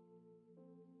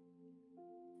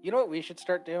 You know what we should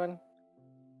start doing?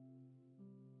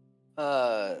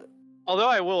 Although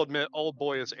I will admit, Old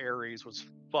Boy as Ares was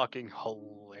fucking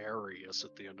hilarious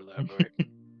at the end of that movie.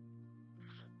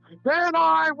 Then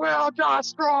I will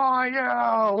destroy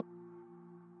you!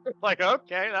 Like,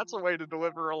 okay, that's a way to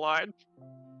deliver a line.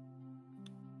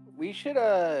 We should,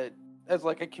 as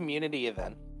like a community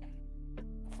event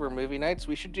for movie nights,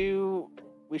 we should do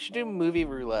movie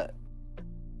roulette.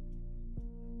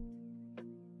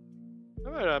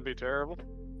 That might not be terrible.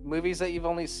 Movies that you've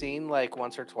only seen like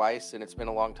once or twice, and it's been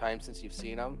a long time since you've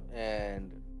seen them,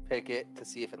 and pick it to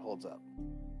see if it holds up.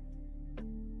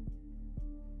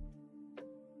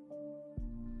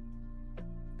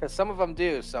 Because some of them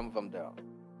do, some of them don't.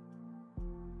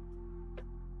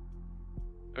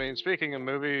 I mean, speaking of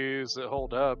movies that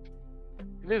hold up,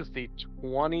 it is the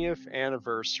 20th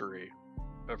anniversary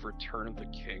of Return of the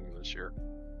King this year.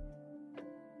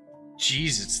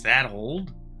 Jeez, it's that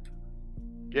old?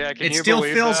 Yeah, can it you still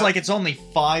believe feels that? like it's only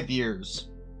 5 years.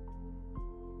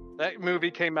 That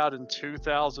movie came out in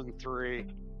 2003.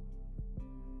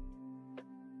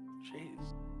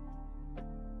 Jeez.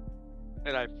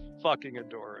 And I fucking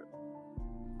adore it.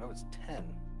 I was 10.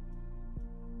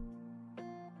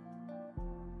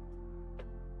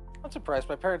 I'm surprised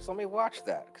my parents let me watch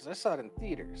that, because I saw it in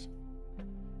theaters.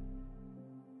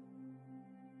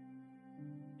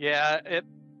 Yeah,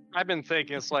 I've been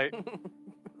thinking, it's like,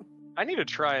 I need to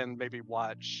try and maybe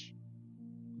watch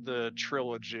the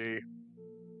trilogy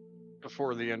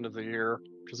before the end of the year,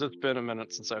 because it's been a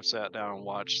minute since I've sat down and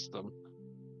watched them.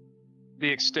 The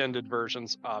extended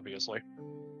versions, obviously.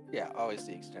 Yeah, always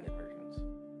the extended versions.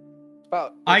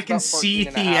 I can see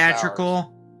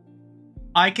theatrical.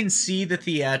 I can see the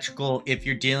theatrical if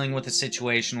you're dealing with a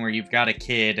situation where you've got a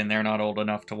kid and they're not old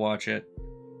enough to watch it.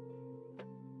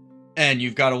 And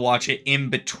you've got to watch it in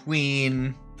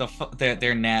between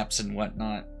their naps and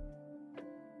whatnot.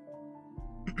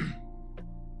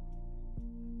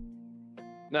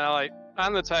 Now, like,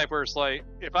 I'm the type where it's like,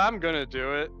 if I'm gonna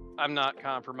do it, I'm not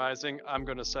compromising. I'm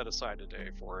gonna set aside a day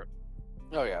for it.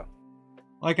 Oh yeah.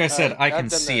 Like I said, I can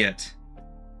see it.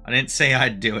 I didn't say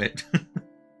I'd do it.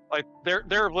 Like, there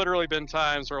have literally been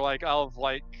times where, like, I'll have,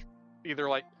 like, either,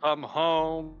 like, come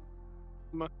home,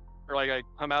 or, like, I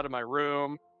come out of my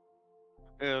room,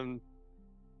 and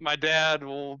my dad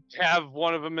will have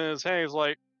one of them in his hand. He's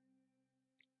like,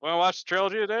 "Want to watch the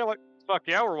trilogy today?" I'm like, fuck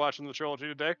yeah, we're watching the trilogy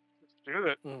today. Let's do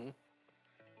it. Mm-hmm.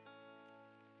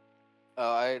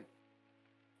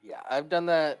 I've done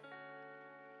that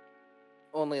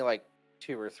only like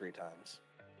 2 or 3 times.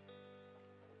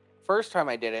 First time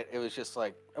I did it, it was just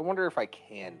like, I wonder if I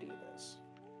can do this.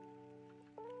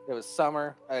 It was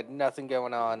summer. I had nothing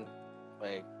going on.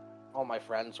 Like, all my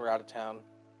friends were out of town.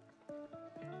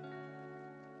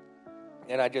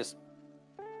 And I just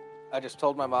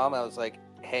told my mom, I was like,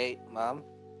 hey, Mom,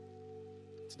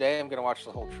 today I'm going to watch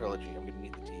the whole trilogy. I'm going to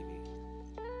need the TV.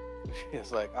 She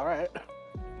was like, all right,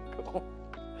 cool.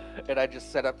 And I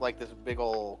just set up like this big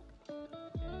old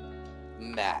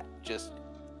mat, just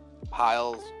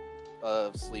piles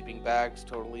of sleeping bags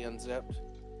totally unzipped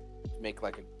to make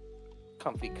like a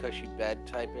comfy, cushy bed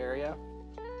type area.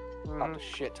 Popped a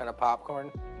shit ton of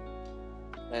popcorn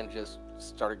and just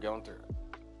started going through it.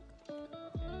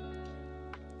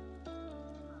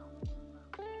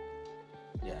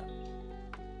 Yeah.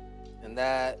 And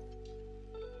that,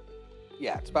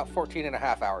 yeah, it's about 14 and a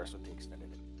half hours with the extended.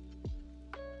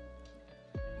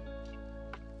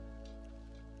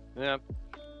 Yep.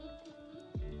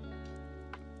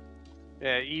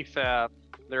 Yeah, EFAP,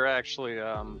 they're actually,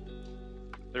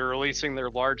 they're releasing their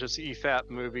largest EFAP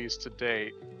movies to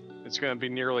date. It's going to be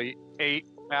nearly 8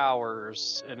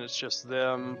 hours, and it's just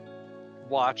them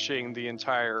watching the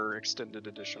entire extended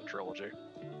edition trilogy.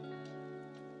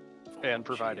 And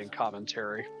providing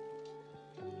commentary.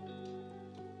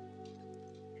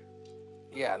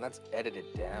 Yeah, and that's edited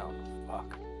down.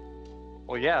 Fuck.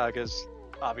 Well, yeah, because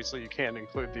obviously you can't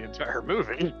include the entire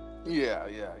movie. Yeah.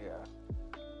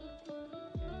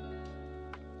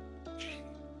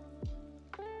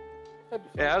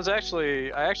 Yeah, I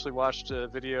actually watched a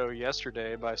video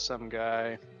yesterday by some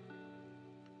guy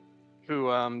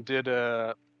who did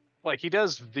he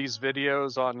does these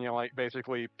videos on, you know, like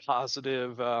basically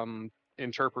positive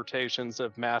interpretations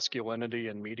of masculinity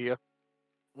in media.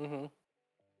 Mm-hmm.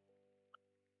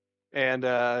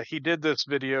 And he did this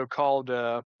video called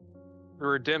The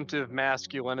Redemptive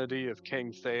Masculinity of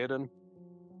King Theoden,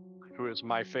 who is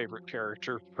my favorite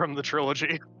character from the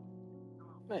trilogy.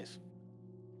 Nice.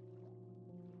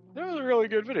 That was a really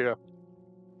good video.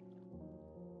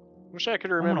 Wish I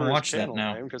could remember his channel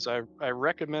name, because I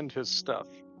recommend his stuff.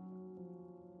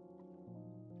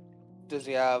 Does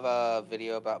he have a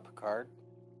video about Picard?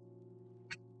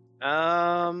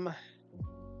 Hold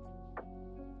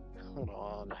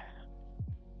on.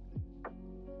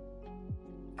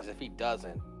 Because if he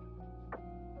doesn't,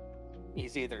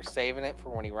 he's either saving it for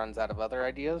when he runs out of other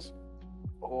ideas,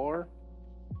 or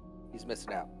he's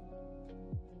missing out.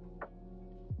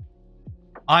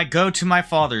 I go to my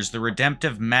fathers, the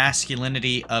redemptive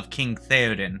masculinity of King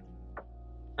Theoden.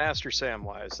 Master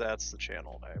Samwise, that's the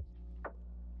channel name.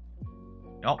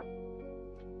 Yep.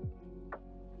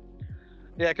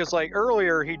 Yeah, because like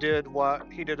earlier he did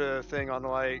a thing on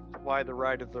like why the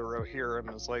Ride of the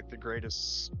Rohirrim is like the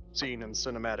greatest scene in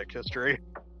cinematic history.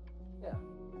 Yeah.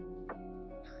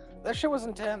 That shit was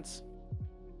intense.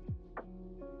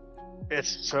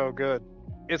 It's so good.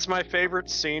 It's my favorite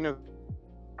scene of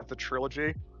the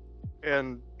trilogy,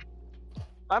 and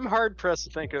I'm hard pressed to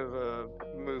think of a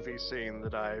movie scene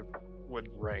that I would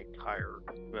rank higher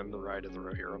than the Ride of the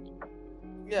Rohirrim.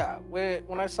 Yeah,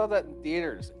 when I saw that in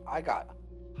theaters, I got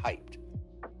hyped.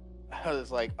 I was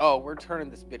like, oh, we're turning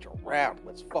this bitch around.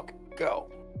 Let's fucking go.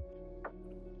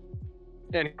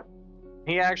 And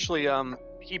he actually,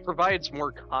 he provides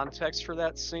more context for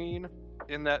that scene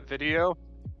in that video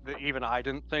that even I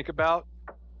didn't think about.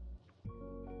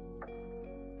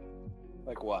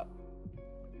 Like what?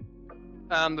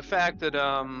 The fact that,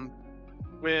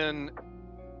 when,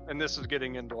 and this is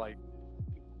getting into like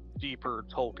deeper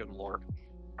Tolkien lore,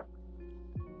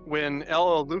 when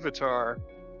El Iluvatar,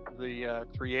 the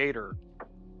creator,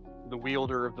 the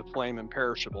wielder of the flame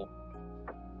imperishable,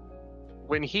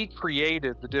 when he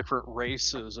created the different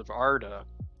races of Arda,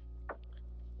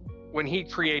 when he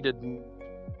created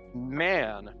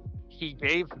man, he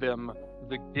gave them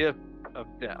the gift of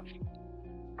death.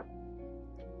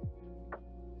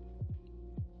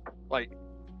 Like,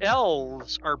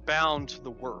 elves are bound to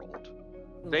the world.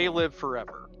 They live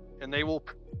forever, and they will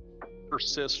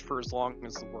persist for as long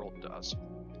as the world does.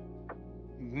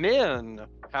 Men,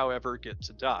 however, get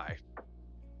to die.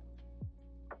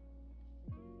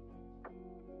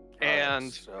 And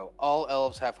right, so all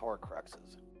elves have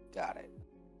Horcruxes. Got it.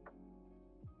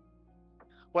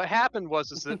 what happened was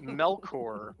that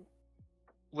Melkor,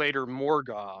 later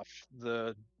Morgoth,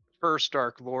 the first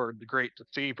Dark Lord, the Great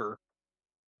Deceiver,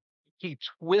 he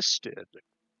twisted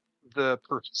the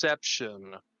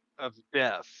perception of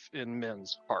death in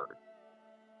men's heart,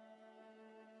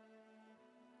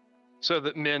 so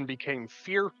that men became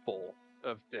fearful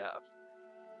of death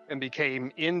and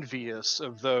became envious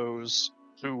of those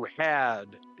who had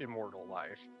immortal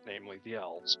life, namely the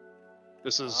elves.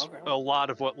 This is a lot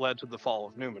of what led to the fall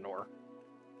of Numenor.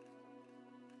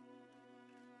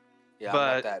 Yeah,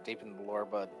 I'm not that deep in the lore,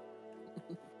 bud.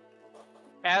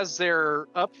 As they're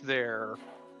up there,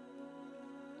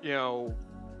 you know,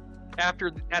 at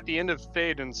the end of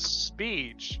Théoden's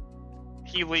speech,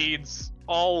 he leads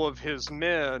all of his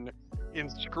men in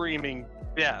screaming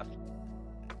death.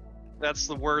 That's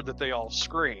the word that they all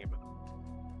scream.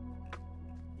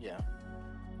 Yeah.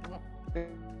 And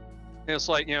it's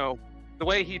like, you know, the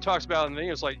way he talks about it in the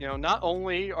video is like, you know, not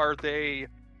only are they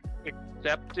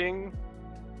accepting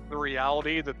the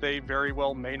reality that they very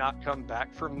well may not come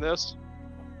back from this,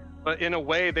 but in a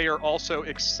way they are also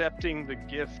accepting the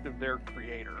gift of their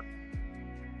creator.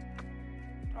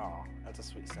 Oh, that's a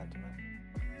sweet sentiment.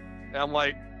 And I'm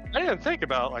like, I didn't think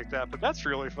about it like that, but that's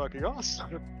really fucking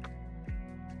awesome.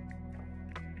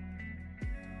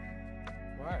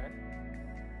 Alright.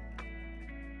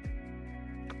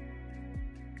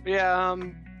 Yeah,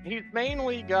 he's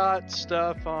mainly got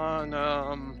stuff on,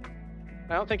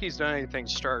 I don't think he's done anything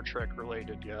Star Trek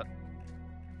related yet.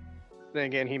 Then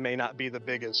again, he may not be the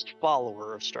biggest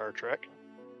follower of Star Trek.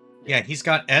 Yeah, he's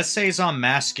got essays on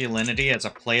masculinity as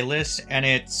a playlist, and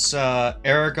it's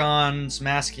Aragorn's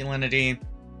masculinity,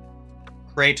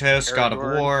 Kratos, God of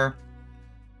War,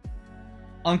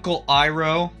 Uncle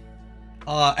Iroh.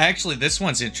 Actually, this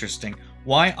one's interesting.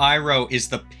 Why Iroh is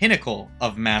the pinnacle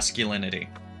of masculinity.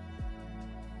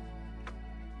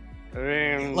 I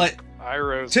mean,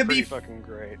 Iroh's pretty fucking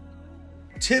great.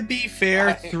 To be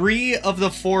fair, 3 of the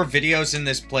 4 videos in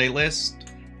this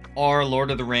playlist are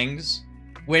Lord of the Rings,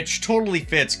 which totally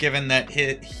fits given that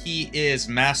he is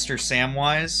Master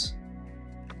Samwise.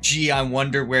 Gee, I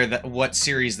wonder what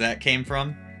series that came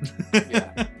from.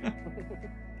 Yeah.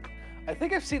 I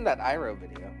think I've seen that Iroh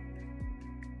video.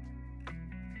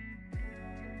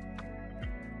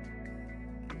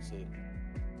 Let me see.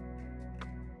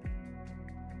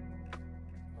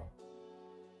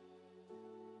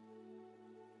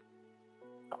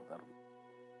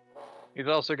 He's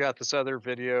also got this other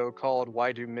video called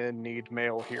Why Do Men Need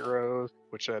Male Heroes,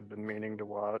 which I've been meaning to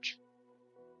watch.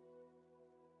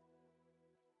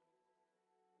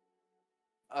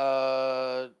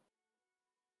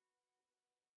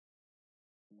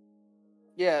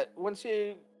 Yeah, once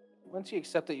you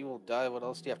accept that you will die, what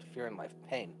else do you have to fear in life?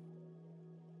 Pain.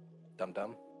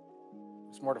 Dum-dum.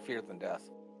 There's more to fear than death.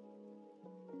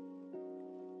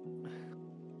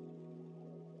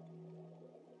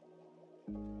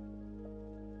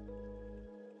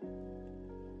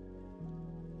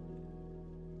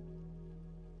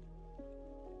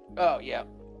 Oh, yeah.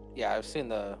 Yeah, I've seen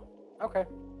the... Okay.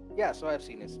 Yeah, so I've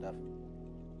seen his stuff.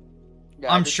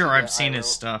 Yeah, I'm sure I've seen his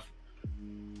stuff.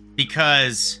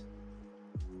 Because...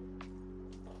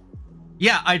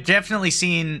 Yeah, I've definitely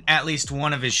seen at least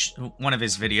one of his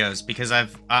videos, because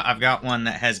I've got one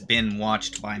that has been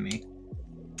watched by me.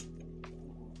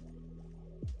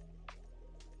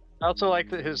 I also like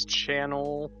that his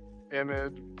channel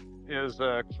image is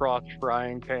cross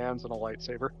frying pans and a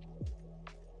lightsaber.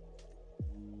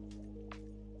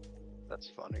 That's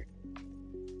funny.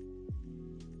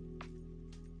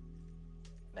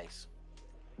 Nice.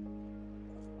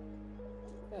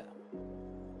 Yeah.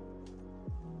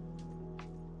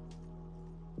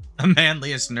 The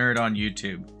manliest nerd on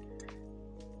YouTube.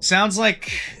 Sounds like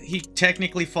he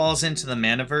technically falls into the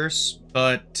Manaverse,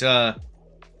 but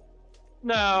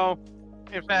no.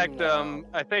 In fact, no.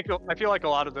 I feel like a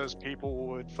lot of those people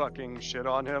would fucking shit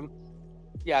on him.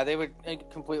 Yeah, they would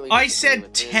completely. I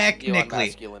said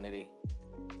technically.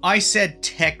 I said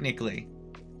technically.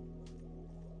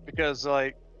 Because,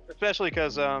 like, especially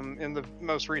because in the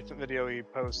most recent video he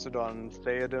posted on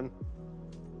Théoden,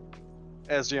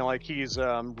 as you know, like he's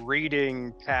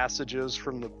reading passages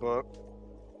from the book.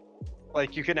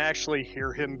 Like you can actually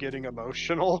hear him getting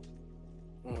emotional.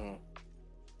 Mm-hmm.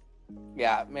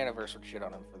 Yeah, Manaverse would shit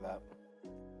on him for that.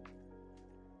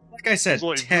 Like I said,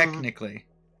 like, technically.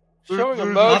 Showing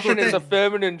emotion is a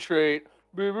feminine trait.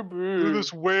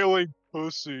 This wailing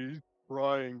pussy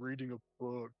crying, reading a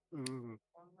book.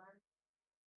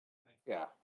 Yeah.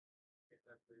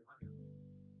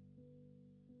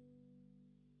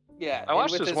 Yeah, I and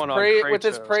watched this one on Kratos. with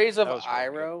his praise of really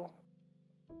Iroh.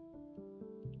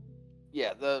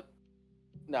 Yeah,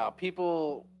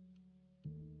 people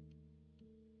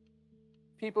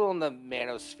in the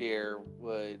manosphere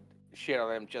would shit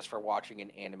on him just for watching an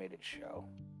animated show.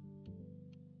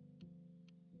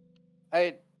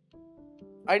 I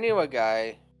knew a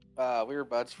guy. We were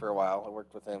buds for a while. I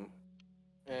worked with him,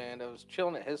 and I was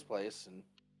chilling at his place, and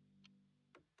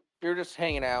we were just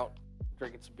hanging out,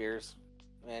 drinking some beers,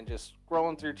 and just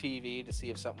scrolling through TV to see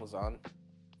if something was on.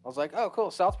 I was like, "Oh,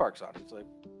 cool, South Park's on." He's like,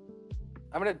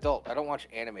 "I'm an adult. I don't watch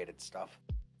animated stuff."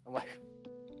 I'm like,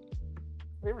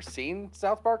 "Have you ever seen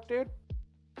South Park, dude?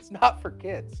 It's not for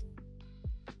kids."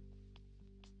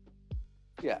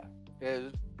 Yeah.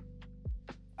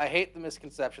 I hate the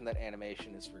misconception that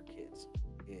animation is for kids.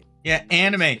 Yeah,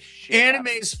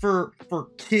 anime's for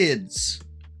kids.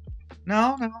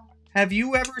 No. Have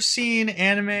you ever seen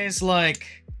animes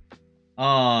like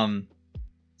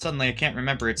suddenly I can't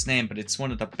remember its name, but it's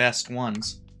one of the best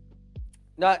ones.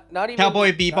 Not even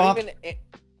Cowboy Bebop.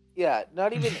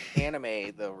 Not even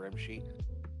anime though, Rimshee.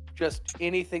 Just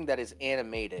anything that is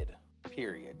animated.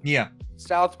 Period. Yeah.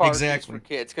 South Park is for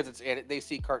kids because they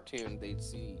see cartoon, they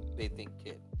think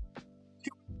kid.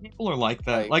 People are like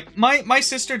that. Like my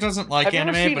sister doesn't like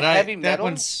anime, but that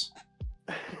one's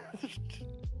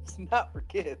it's not for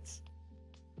kids.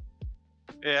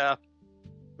 Yeah.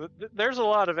 There's a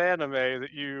lot of anime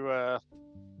that you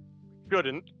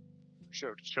shouldn't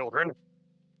show to children.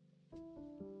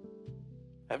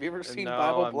 Have you ever seen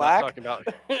Bible Black?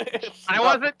 I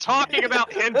wasn't talking about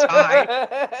hentai.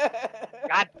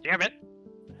 God damn it.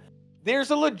 There's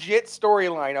a legit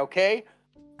storyline, okay?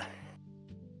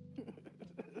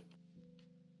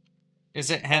 Is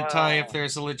it hentai if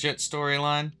there's a legit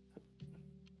storyline?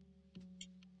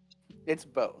 It's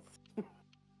both.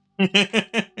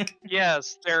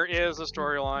 Yes, there is a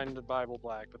storyline to Bible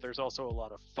Black, but there's also a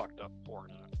lot of fucked up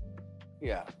porn in it.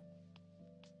 Yeah.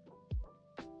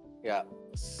 Yeah.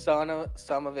 Some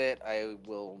of it I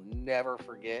will never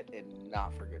forget, and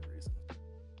not for good reason.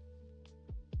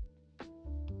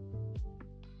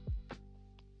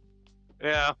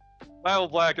 Yeah. Bible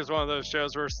Black is one of those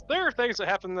shows where there are things that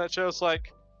happen in that show. It's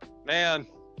like, man,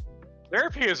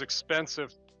 therapy is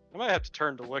expensive. I might have to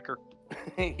turn to liquor.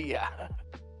 Yeah.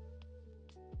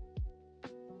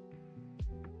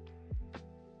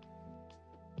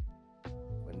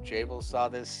 When Jables saw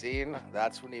this scene,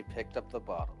 that's when he picked up the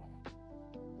bottle.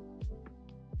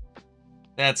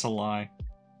 That's a lie.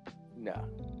 No.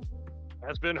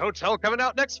 Has been Hotel coming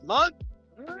out next month.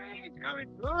 It's coming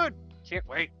good. Can't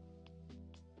wait.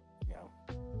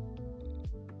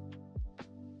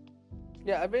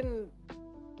 Yeah, I've been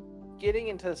getting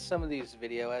into some of these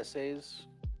video essays.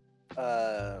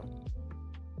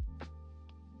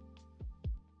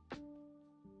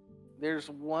 There's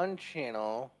one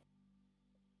channel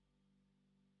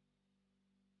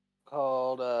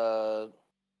called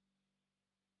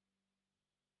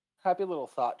Happy Little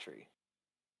Thought Tree.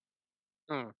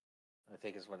 I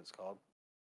think is what it's called.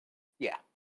 Yeah.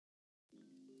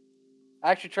 I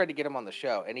actually tried to get him on the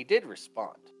show, and he did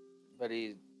respond, but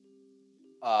he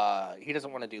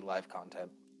doesn't want to do live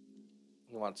content.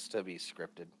 He wants to be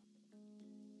scripted.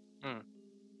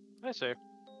 I see.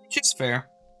 Which is fair.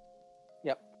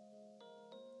 Yep.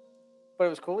 But it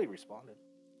was cool he responded.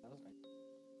 That was nice.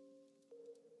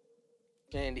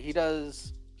 And he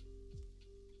does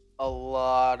a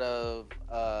lot of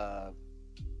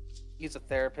he's a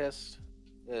therapist,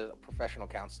 a professional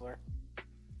counselor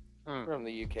from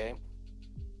the UK.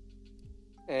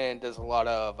 And does a lot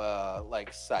of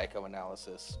like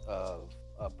psychoanalysis of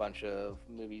a bunch of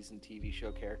movies and TV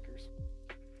show characters.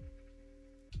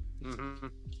 Mm-hmm.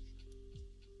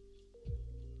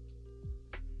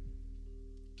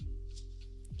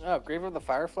 Oh, Grave of the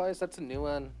Fireflies? That's a new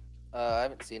one. I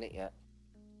haven't seen it yet.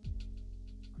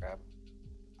 Crap.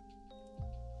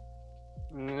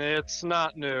 It's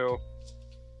not new.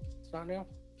 It's not new?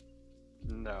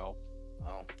 No.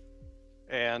 Oh.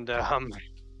 And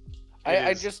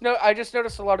I just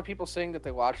noticed a lot of people saying that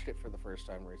they watched it for the first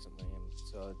time recently, and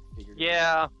so I figured.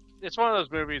 Yeah, it's one of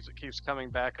those movies that keeps coming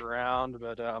back around,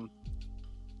 but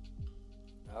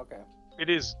Okay. it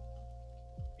is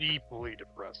deeply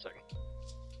depressing.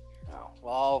 Oh,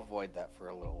 well, I'll avoid that for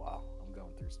a little while. I'm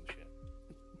going through some shit.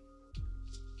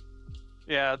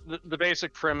 Yeah, the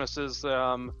basic premise is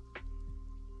a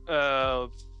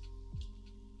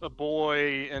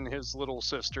boy and his little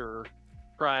sister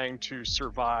trying to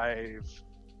survive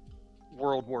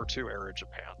World War II era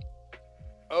Japan.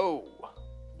 Oh,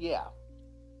 yeah.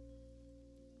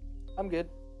 I'm good.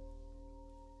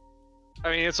 I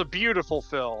mean, it's a beautiful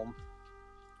film.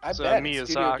 I bet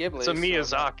it's Studio Ghibli. It's a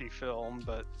Miyazaki film,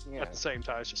 but yeah. at the same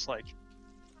time, it's just like,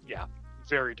 yeah,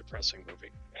 very depressing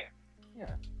movie.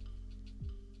 Yeah.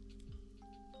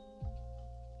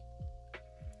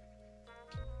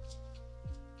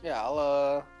 Yeah,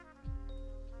 I'll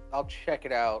check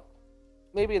it out.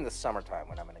 Maybe in the summertime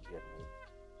when I'm in a good mood.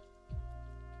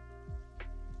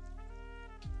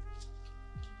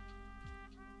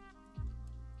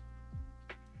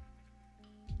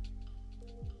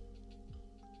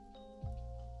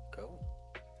 Cool.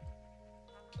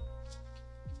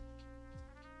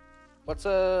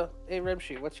 Hey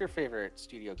Rimshee, what's your favorite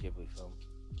Studio Ghibli film?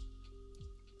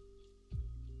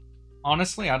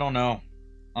 Honestly, I don't know.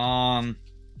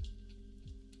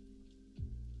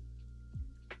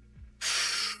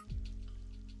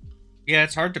 Yeah,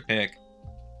 it's hard to pick.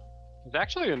 There's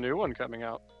actually a new one coming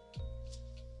out.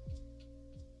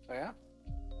 Oh yeah?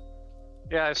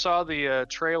 Yeah, I saw the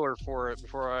trailer for it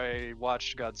before I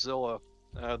watched Godzilla,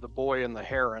 The Boy and the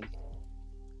Heron.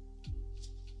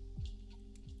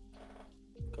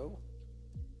 Cool.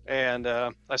 And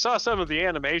I saw some of the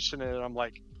animation in it, and I'm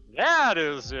like, that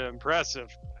is impressive.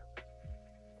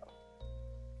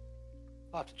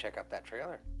 I'll have to check out that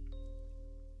trailer.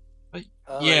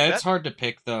 Yeah, it's hard to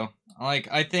pick, though. Like,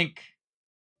 I think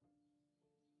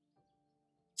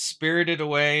Spirited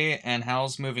Away and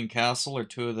Howl's Moving Castle are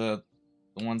two of the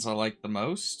ones I like the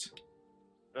most.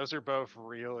 Those are both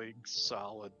really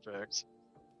solid picks.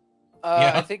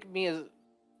 Yeah. I think I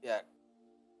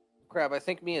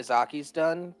think Miyazaki's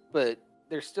done, but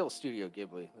there's still Studio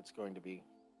Ghibli that's going to be.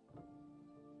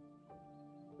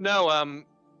 No,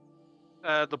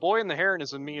 The Boy and the Heron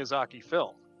is a Miyazaki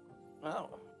film. Oh.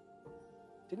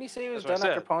 Didn't he say he was That's done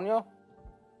what I after Ponyo?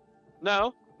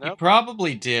 No. He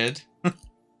probably did.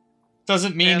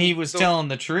 Doesn't mean he was telling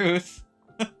the truth.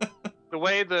 The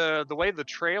way the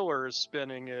trailer is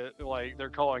spinning it, like they're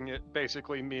calling it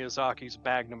basically Miyazaki's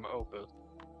magnum opus.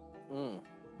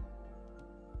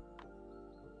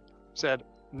 Said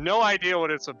no idea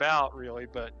what it's about really,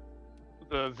 but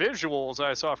the visuals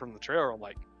I saw from the trailer, I'm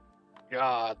like,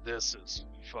 God, this is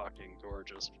fucking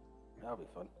gorgeous. That'll be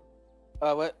fun.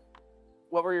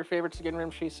 What were your favorites again,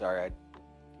 Rimshee? Sorry, I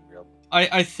derailed.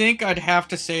 I think I'd have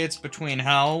to say it's between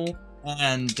Howl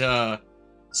and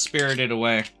Spirited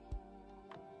Away.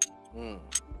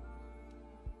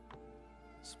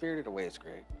 Spirited Away is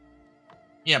great.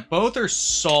 Yeah, both are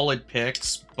solid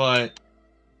picks, but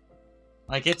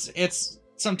like it's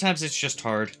sometimes it's just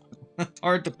hard.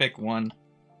 Hard to pick one.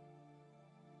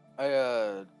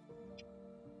 Although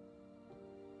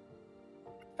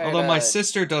my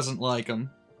sister doesn't like them.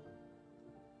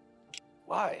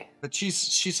 Why? But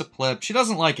she's a pleb. She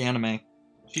doesn't like anime.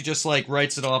 She just like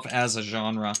writes it off as a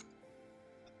genre.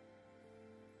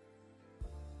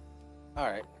 All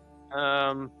right.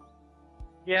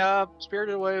 Yeah,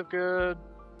 Spirited Away is good.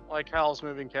 Like Howl's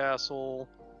Moving Castle.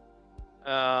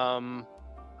 The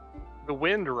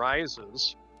Wind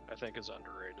Rises, I think, is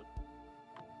underrated.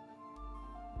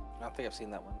 I don't think I've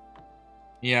seen that one.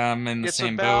 Yeah, I'm in the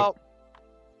same boat.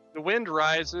 The Wind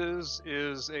Rises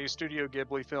is a Studio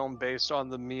Ghibli film based on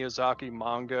the Miyazaki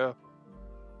manga,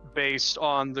 based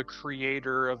on the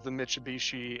creator of the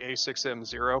Mitsubishi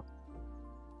A6M0.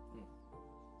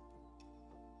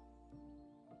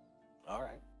 All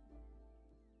right.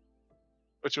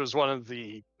 Which was one of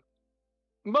the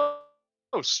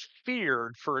most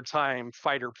feared for a time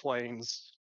fighter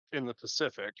planes in the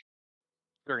Pacific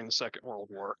during the Second World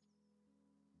War.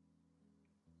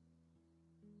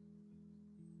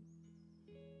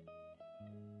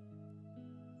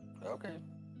 Okay.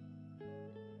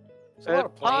 There's a lot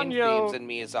of plane themes in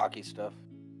Miyazaki stuff.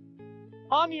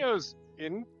 Ponyo's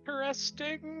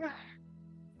interesting.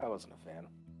 I wasn't a fan.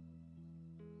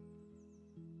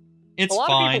 It's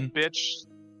fine.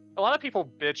 A lot of people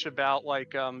bitch about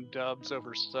like dubs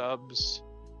over subs,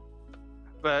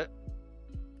 but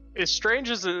as strange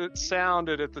as it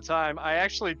sounded at the time, I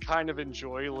actually kind of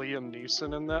enjoy Liam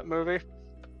Neeson in that movie.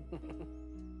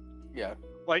 Yeah.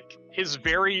 Like, his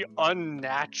very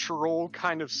unnatural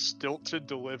kind of stilted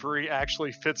delivery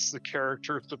actually fits the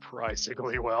character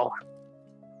surprisingly well.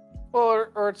 Well,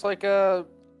 or it's like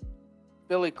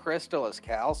Billy Crystal as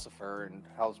Calcifer in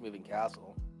Howl's Moving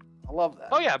Castle. I love that.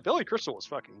 Oh yeah, Billy Crystal was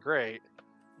fucking great.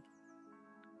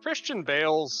 Christian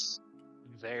Bale's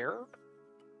there.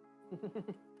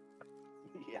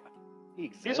 Yeah, he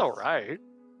exists. He's all right.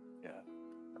 Yeah.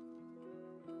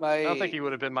 I don't think he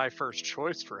would have been my first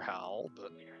choice for Howl,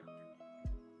 but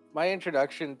my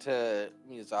introduction to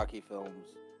Miyazaki films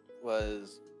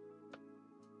was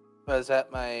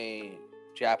at my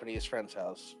Japanese friend's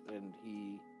house, and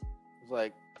he was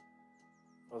like,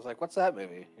 I was like, "What's that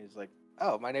movie?" He's like,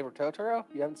 "Oh, My Neighbor Totoro.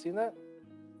 You haven't seen that?"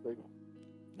 Like,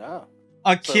 no.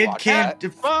 A So kid watch came that.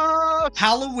 to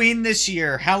Halloween this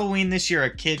year.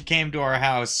 A kid came to our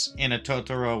house in a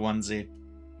Totoro onesie.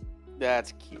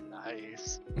 That's cute.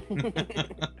 Nice.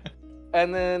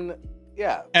 And then,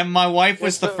 yeah. And my wife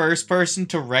was And the first person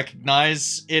to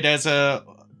recognize it as a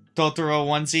Totoro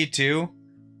onesie too,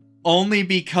 only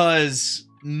because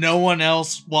no one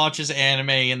else watches anime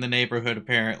in the neighborhood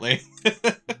apparently.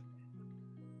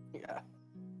 Yeah.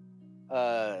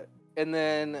 And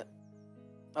then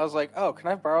I was like, "Oh, can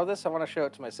I borrow this? I want to show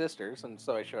it to my sisters." And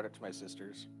so I showed it to my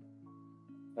sisters.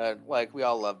 Like, we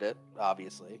all loved it,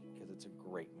 obviously, because it's a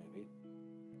great movie.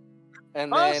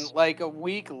 And then, like, a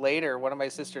week later, one of my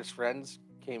sister's friends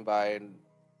came by and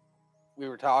we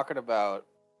were talking about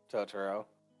Totoro.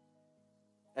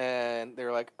 And they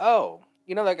were like, "Oh,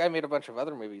 you know that guy made a bunch of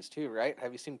other movies too, right?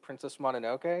 Have you seen Princess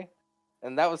Mononoke?"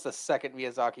 And that was the second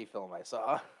Miyazaki film I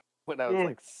saw when I was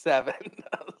like 7.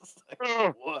 I was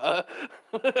like, "What?"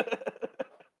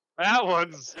 That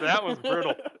was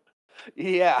brutal.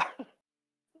 Yeah.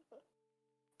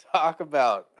 Talk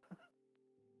about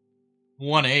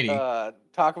 180.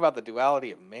 Talk about the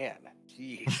duality of man.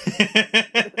 Jeez.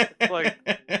 Like,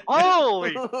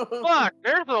 holy fuck,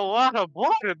 there's a lot of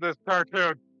blood in this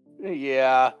cartoon.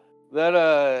 Yeah.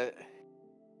 That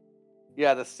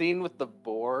yeah, the scene with the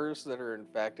boars that are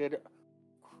infected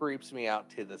creeps me out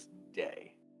to this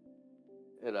day.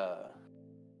 It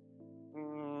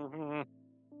Mm-hmm.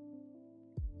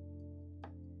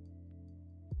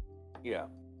 Yeah.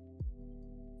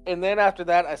 And then after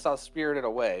that I saw Spirited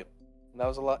Away. And that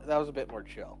was a bit more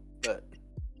chill. But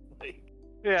like,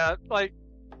 Yeah, like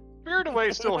Spirited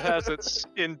Away still has its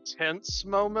intense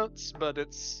moments, but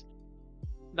it's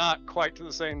not quite to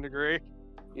the same degree.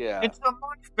 yeah. It's a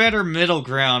much better middle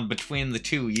ground between the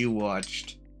two you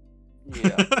watched.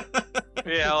 Yeah.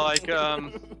 Yeah, like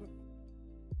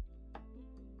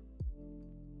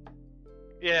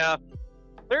yeah.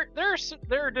 There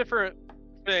are different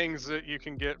things that you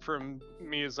can get from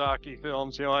Miyazaki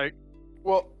films, you know, like,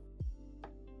 well,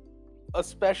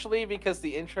 especially because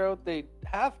the intro, they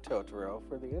have Totoro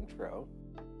for the intro,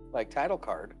 like title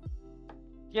card.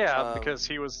 yeah, because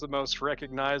he was the most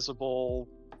recognizable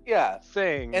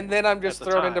thing. And then I'm just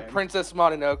thrown into time. Princess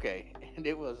Mononoke, and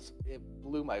it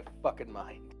blew my fucking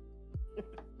mind.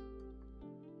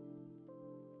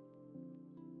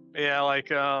 Yeah, like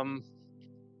I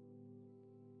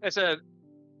said,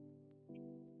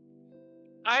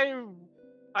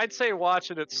 I'd say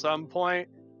watch it at some point,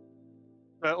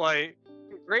 but like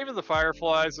Grave of the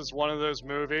Fireflies is one of those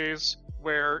movies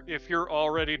where if you're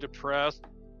already depressed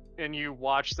and you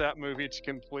watch that movie to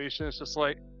completion, it's just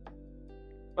like,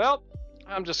 well,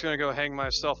 I'm just gonna go hang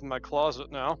myself in my closet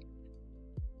now.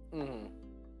 Mm-hmm.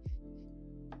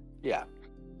 Yeah,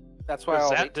 that's why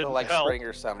I'll wait till like help. spring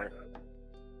or summer.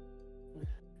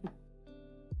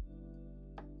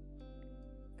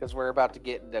 Because we're about to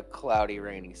get into cloudy,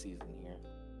 rainy season here.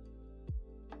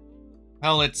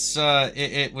 Hell,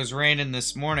 it was raining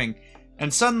this morning,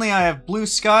 and suddenly I have blue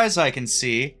skies I can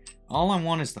see. All I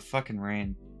want is the fucking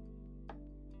rain.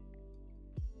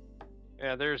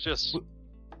 Yeah, there's just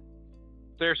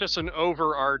an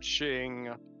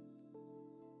overarching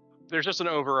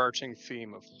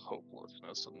theme of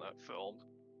hopelessness in that film.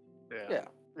 Yeah.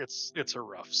 It's a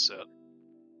rough set.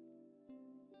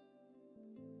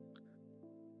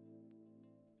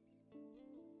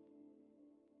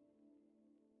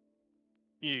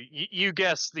 You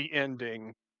guess the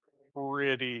ending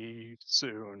pretty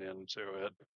soon into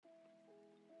it.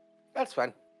 That's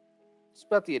fine. It's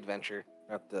about the adventure,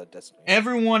 not the destination.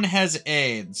 Everyone has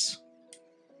AIDS.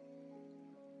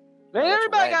 No,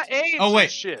 Everybody Rent. got AIDS Oh, wait.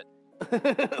 and shit.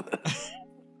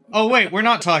 Oh wait, we're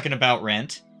not talking about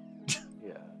Rent.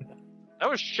 Yeah. That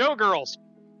was Showgirls.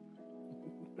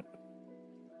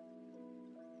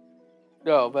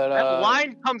 No, but That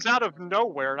line comes out of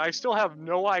nowhere, and I still have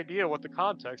no idea what the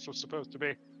context was supposed to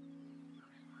be.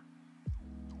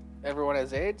 everyone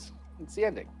has AIDS. It's the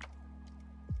ending.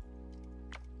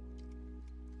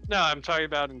 No, I'm talking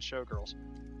about in Showgirls.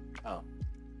 Oh.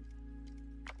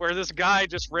 Where this guy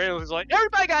just randomly is like,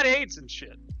 everybody got AIDS and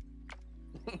shit.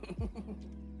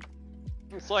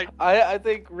 It's like, I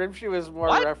think Rimshee was more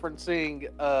What? referencing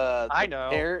I know.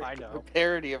 the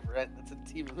parody of Rent that's in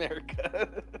Team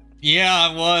America. Yeah,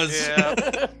 I was.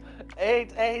 Yeah.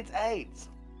 AIDS, AIDS, AIDS.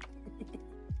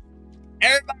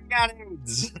 Everybody got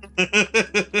AIDS.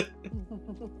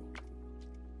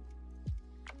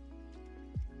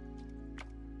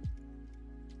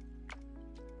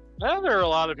 Now there are a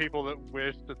lot of people that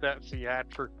wish that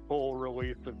theatrical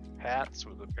release of Hats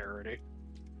was a parody.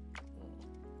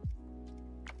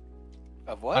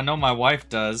 Of what? I know my wife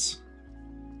does.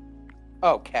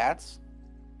 Oh, Cats?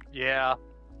 Yeah.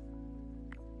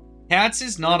 Cats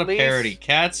is not a parody.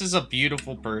 Cats is a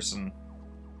beautiful person.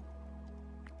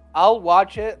 I'll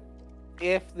watch it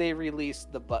if they release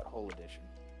the Butthole edition.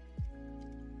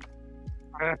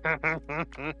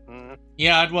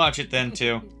 Yeah, I'd watch it then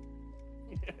too.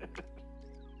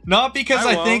 Not because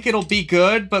I think it'll be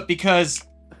good, but because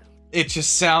it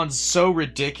just sounds so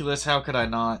ridiculous. How could I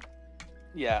not?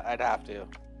 Yeah, I'd have to.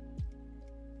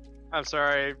 I'm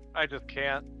sorry, I just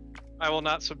can't. I will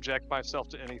not subject myself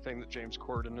to anything that James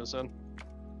Corden is in.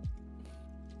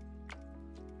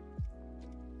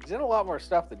 He's in a lot more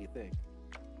stuff than you think.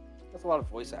 That's a lot of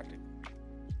voice acting.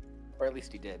 Or at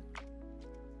least he did.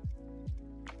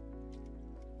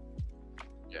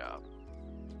 Yeah.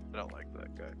 I don't like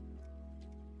that guy.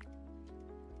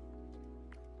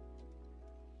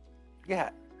 Yeah,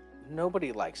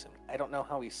 nobody likes him. I don't know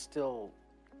how he's still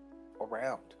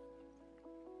around.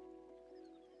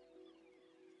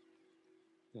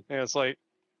 Yeah, it's like,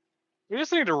 we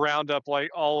just need to round up like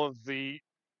all of the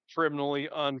criminally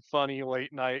unfunny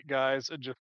late night guys and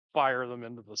just fire them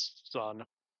into the sun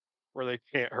where they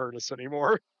can't hurt us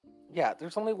anymore. Yeah,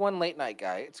 there's only one late night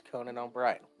guy. It's Conan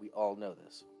O'Brien. We all know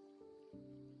this.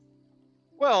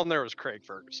 Well, and there was Craig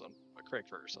Ferguson, but Craig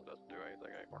Ferguson doesn't do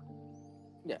anything anymore.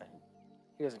 Yeah,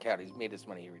 he doesn't count. He's made his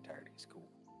money. He retired. He's cool.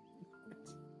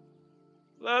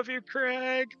 Love you,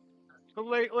 Craig. The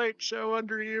Late Late Show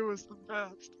under you is the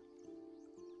best.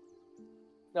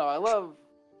 No, I love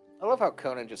how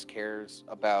Conan just cares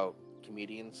about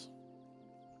comedians.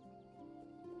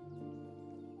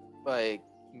 Like,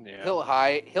 yeah.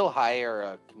 he'll hire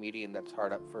a comedian that's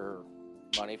hard up for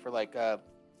money for like a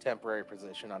temporary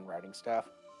position on writing staff,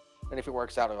 and if it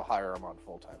works out, he'll hire him on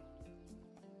full time,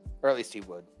 or at least he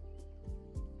would.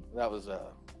 That was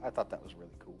I thought that was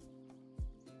really cool.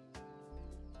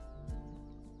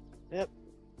 Yep.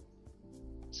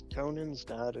 Conan's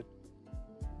nodded.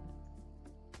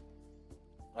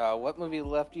 What movie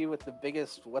left you with the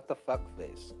biggest what the fuck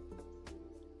face?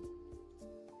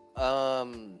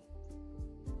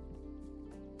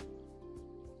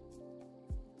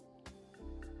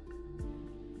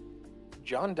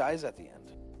 John dies at the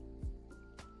end.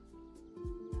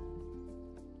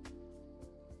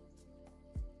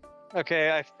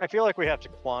 Okay, I feel like we have to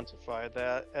quantify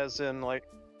that, as in, like,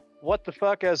 what the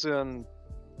fuck, as in,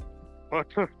 what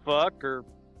the fuck, or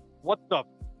what the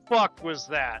fuck was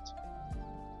that?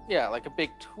 Yeah, like a big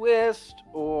twist,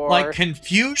 or... Like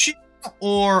confusion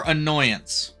or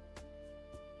annoyance?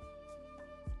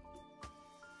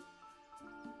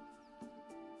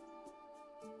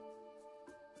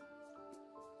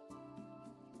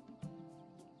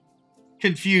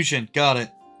 Confusion, got it.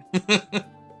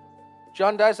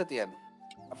 John dies at the end.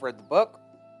 I've read the book,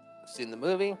 seen the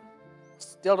movie,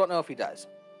 still don't know if he dies.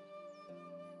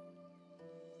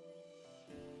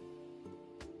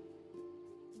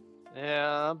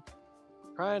 Yeah, I'm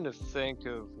trying to think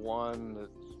of one that...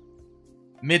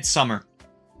 Midsummer.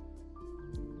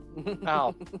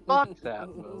 Oh, fuck that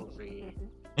movie.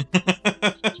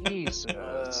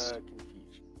 Jesus. Confusion.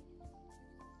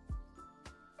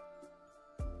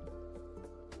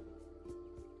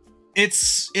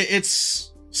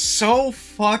 It's so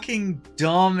fucking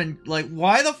dumb, and like,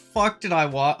 why the fuck did I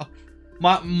watch?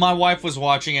 My wife was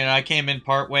watching it, and I came in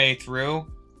partway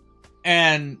through,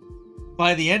 and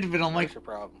by the end of it, I'm like, what's your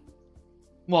problem?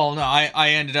 Well, no, I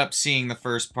ended up seeing the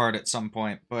first part at some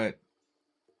point, but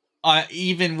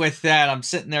even with that, I'm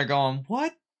sitting there going,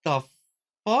 what the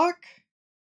fuck?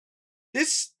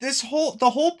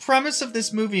 The whole premise of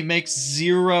this movie makes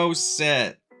zero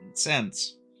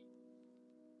sense.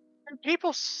 And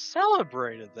people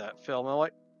celebrated that film. I'm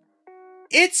like,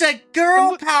 it's a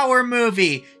girl power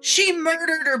movie. She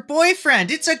murdered her boyfriend.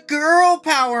 It's a girl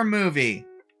power movie.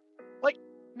 Like,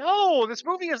 no, this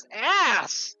movie is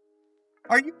ass.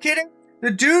 Are you kidding?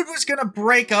 The dude was gonna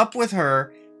break up with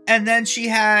her, and then she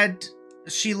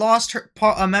lost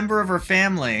a member of her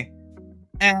family,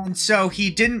 and so he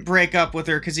didn't break up with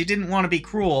her because he didn't want to be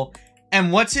cruel.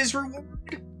 And what's his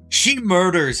reward? She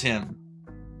murders him.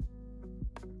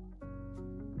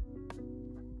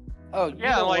 Oh, you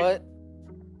know like, what?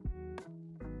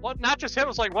 Well, not just him.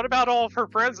 It's like, what about all of her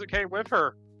friends that came with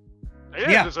her? They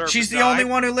didn't Yeah, deserve she's to the die. only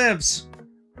one who lives.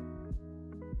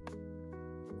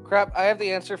 Crap, I have the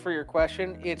answer for your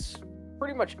question. It's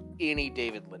pretty much any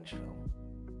David Lynch film.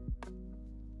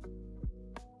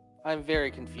 I'm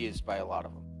very confused by a lot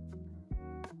of them.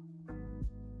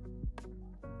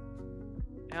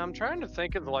 Yeah, I'm trying to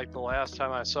think of like the last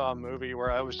time I saw a movie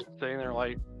where I was just sitting there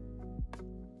like,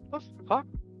 what the fuck?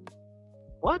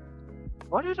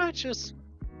 What did I just...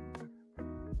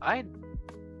 I'm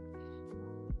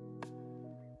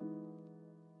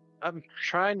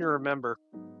trying to remember.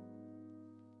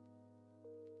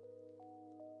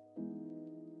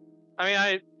 I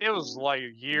mean, it was like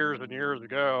years and years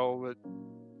ago, but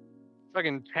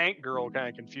fucking Tank Girl kind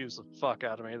of confused the fuck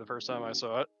out of me the first time I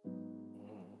saw it.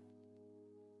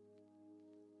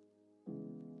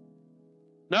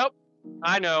 Nope,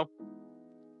 I know.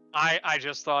 I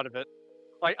just thought of it.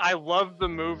 Like, I love the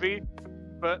movie,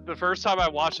 but the first time I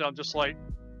watched it, I'm just like,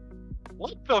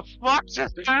 what the fuck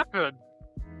just happened?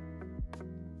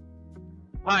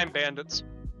 Time Bandits.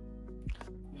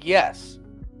 Yes,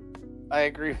 I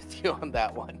agree with you on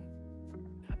that one.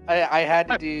 I had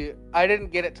to do. I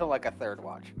didn't get it till like a third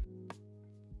watch.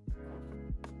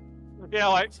 Yeah,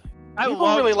 like I people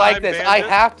love really Time like this. Bandits. I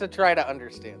have to try to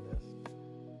understand this.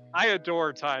 I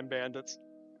adore Time Bandits,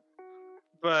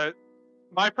 but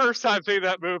my first time seeing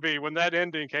that movie, when that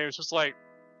ending came, it's just like,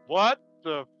 what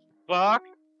the fuck?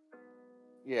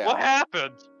 Yeah. What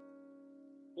happened?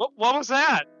 What was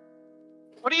that?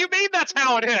 What do you mean that's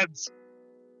how it ends?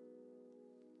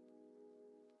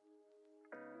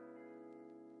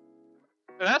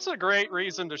 And that's a great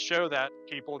reason to show that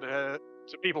people to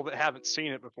people that haven't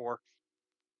seen it before.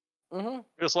 Mm-hmm.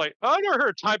 It's like, oh, I never heard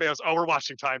of Time Bandits. Oh, we're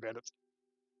watching Time Bandits.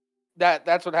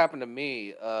 That's what happened to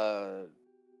me. I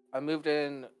moved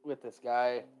in with this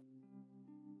guy,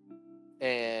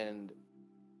 and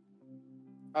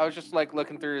I was just like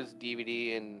looking through his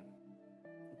DVD and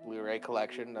Blu-ray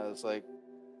collection. And I was like,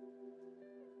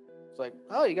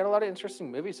 oh, you got a lot of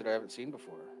interesting movies that I haven't seen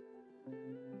before.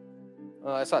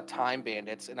 I saw Time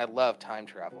Bandits, and I love time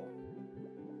travel.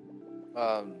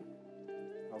 I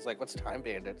was like, what's Time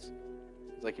Bandits?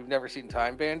 He's like, you've never seen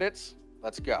Time Bandits?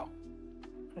 Let's go.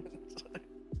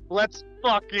 Let's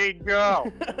fucking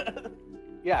go.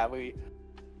 Yeah, we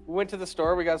went to the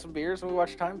store, we got some beers, and we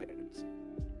watched Time Bandits.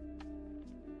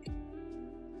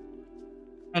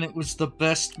 And it was the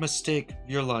best mistake of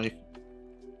your life.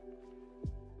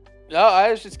 No, I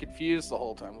was just confused the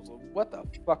whole time. I was like, what the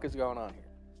fuck is going on here?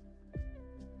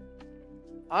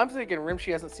 I'm thinking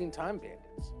Rimshee hasn't seen Time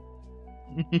Bandits.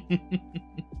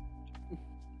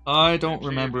 I don't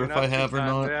remember if I have or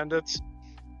not. Bandits.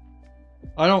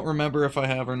 I don't remember if I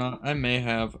have or not. I may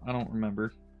have. I don't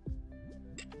remember.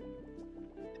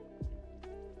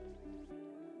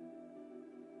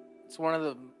 It's one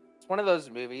of those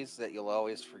movies that you'll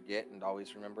always forget and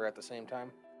always remember at the same time.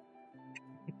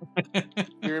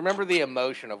 You remember the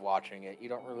emotion of watching it. You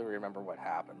don't really remember what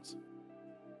happens.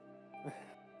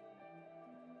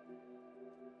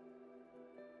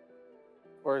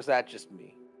 Or is that just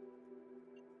me?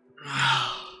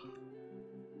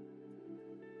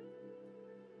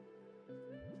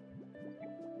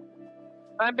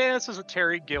 Time Bandits is a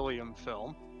Terry Gilliam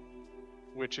film,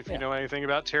 which, if you know anything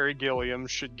about Terry Gilliam,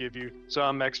 should give you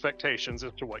some expectations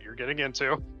as to what you're getting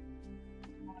into.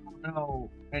 I don't know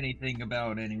anything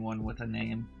about anyone with a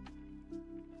name.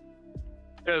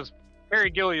 Because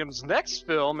Terry Gilliam's next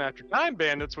film after Time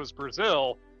Bandits was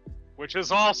Brazil, which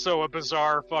is also a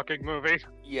bizarre fucking movie.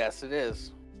 Yes, it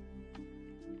is.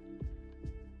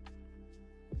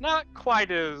 Not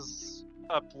quite as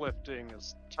uplifting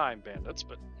as Time Bandits,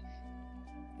 but...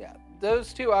 Yeah,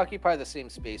 those two occupy the same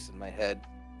space in my head,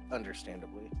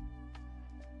 understandably.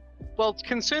 Well, it's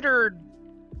considered...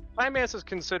 Time Bandits is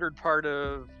considered part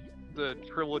of the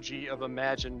trilogy of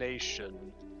imagination,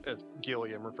 as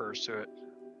Gilliam refers to it.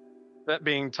 That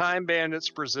being Time Bandits,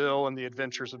 Brazil, and The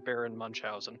Adventures of Baron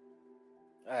Munchausen.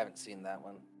 I haven't seen that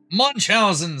one.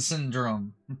 Munchausen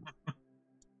syndrome.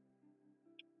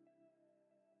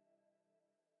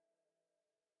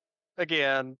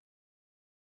 Again,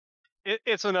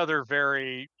 it's another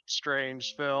very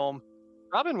strange film.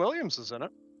 Robin Williams is in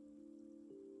it.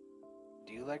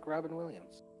 Do you like Robin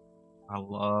Williams? I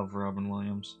love Robin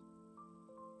Williams.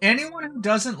 Anyone who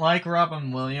doesn't like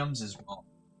Robin Williams is wrong.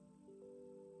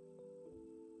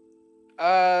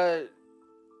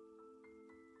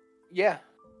 Yeah.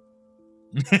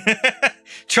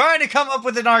 Trying to come up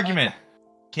with an argument.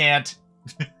 Can't.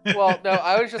 Well, no,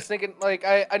 I was just thinking, like,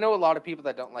 I know a lot of people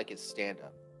that don't like his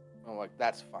stand-up. I'm like,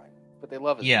 that's fine. But they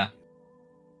love his movie.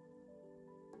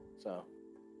 So,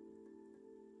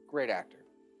 great actor.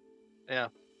 Yeah.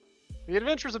 The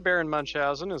Adventures of Baron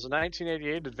Munchausen is a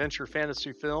 1988 adventure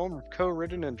fantasy film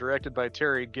co-written and directed by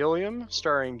Terry Gilliam,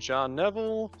 starring John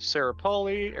Neville, Sarah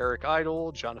Polley, Eric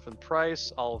Idle, Jonathan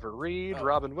Pryce, Oliver Reed,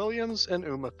 Robin Williams, and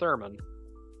Uma Thurman.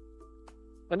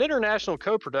 An international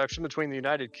co-production between the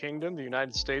United Kingdom, the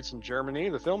United States, and Germany,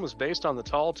 the film is based on the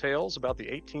tall tales about the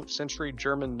 18th century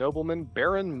German nobleman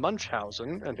Baron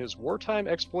Munchausen and his wartime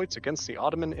exploits against the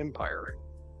Ottoman Empire.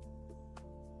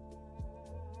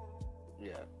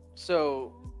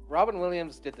 So, Robin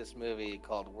Williams did this movie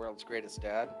called World's Greatest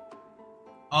Dad.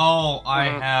 Oh, I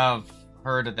have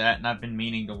heard of that, and I've been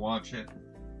meaning to watch it.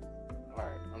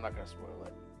 Alright, I'm not going to spoil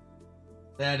it.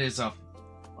 That is a...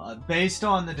 based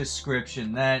on the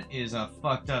description, that is a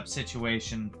fucked up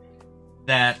situation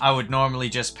that I would normally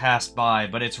just pass by,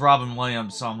 but it's Robin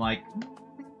Williams, so I'm like...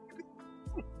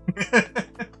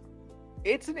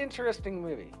 It's an interesting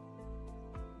movie.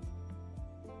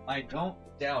 I don't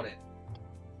doubt it.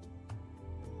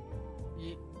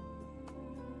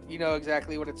 You know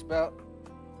exactly what it's about?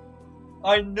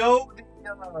 I know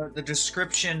the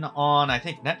description on, I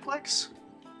think, Netflix?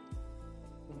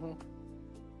 Mm-hmm.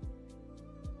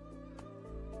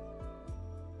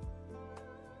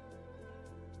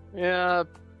 Yeah,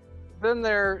 then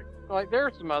there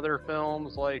are some other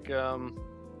films like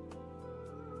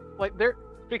there.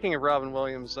 Speaking of Robin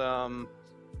Williams,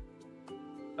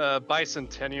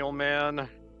 Bicentennial Man.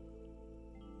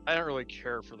 I don't really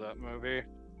care for that movie.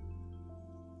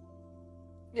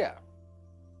 Yeah.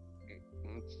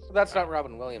 So that's not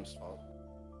Robin Williams' fault.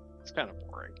 It's kind of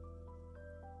boring.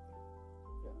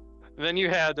 Yeah. Then you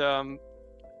had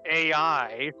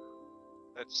AI,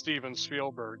 that Steven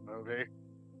Spielberg movie.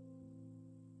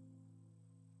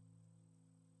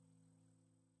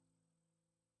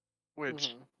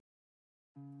 Which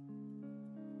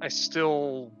I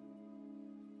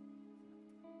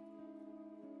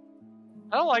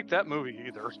don't like that movie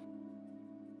either.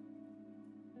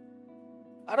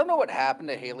 I don't know what happened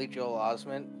to Haley Joel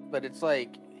Osment, but it's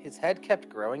like his head kept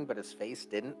growing, but his face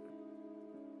didn't.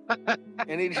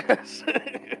 And he just...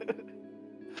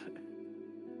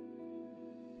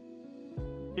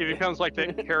 He becomes like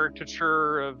that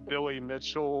caricature of Billy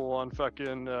Mitchell on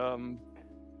fucking,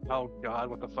 oh god,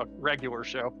 what the fuck, Regular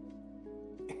Show.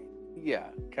 Yeah,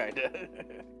 kinda.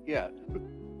 Yeah.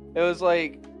 It was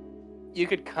like, you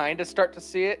could kinda start to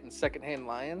see it in Secondhand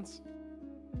Lions.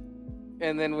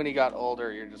 And then when he got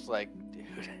older, you're just like,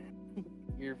 dude,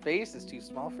 your face is too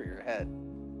small for your head.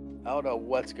 I don't know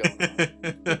what's going on.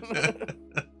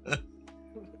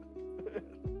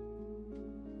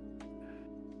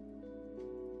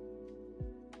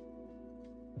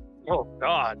 Oh,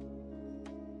 God.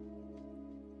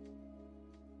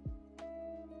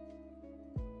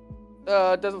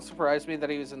 It doesn't surprise me that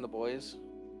he was in The Boys.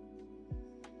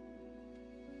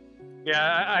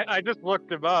 Yeah, I just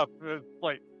looked him up. It's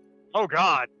like, oh,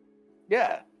 God.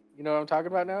 Yeah. You know what I'm talking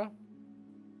about now?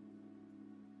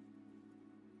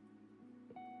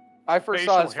 I first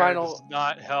saw his final... does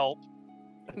not help.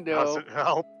 No. Does it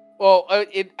help? Well,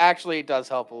 it actually does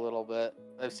help a little bit.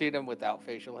 I've seen him without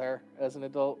facial hair as an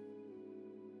adult.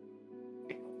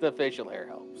 The facial hair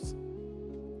helps.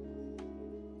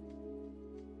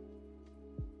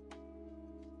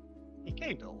 He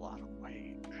gained a lot of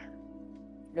weight.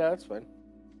 Yeah, that's fine.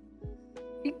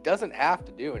 He doesn't have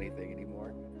to do anything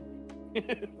anymore.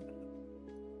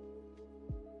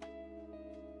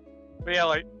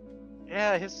 But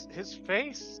yeah, his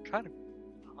face is kind of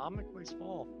comically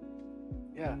small.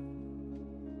 Yeah.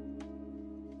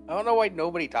 I don't know why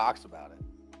nobody talks about it.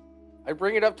 I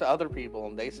bring it up to other people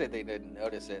and they say they didn't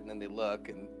notice it, and then they look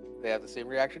and they have the same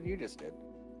reaction you just did.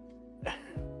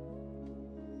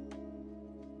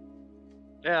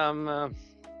 Yeah,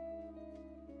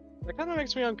 that kind of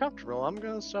makes me uncomfortable. I'm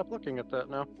gonna stop looking at that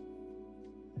now.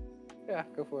 Yeah,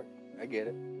 go for it. I get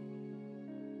it.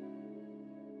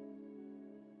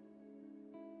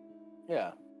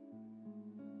 Yeah.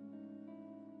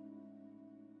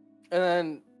 And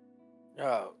then,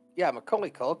 yeah, Macaulay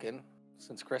Culkin,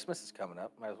 since Christmas is coming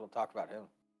up, might as well talk about him.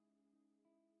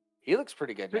 He looks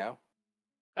pretty good now.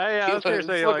 I was gonna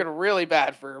say, he's looking really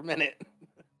bad for a minute.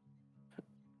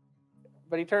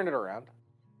 But he turned it around.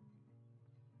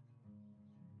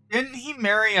 Didn't he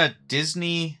marry a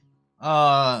Disney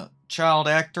child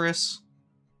actress?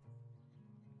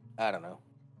 I don't know.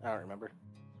 I don't remember.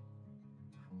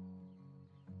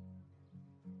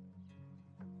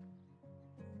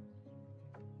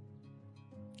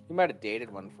 He might have dated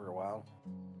one for a while.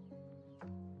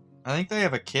 I think they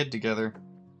have a kid together.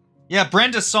 Yeah,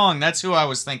 Brenda Song, that's who I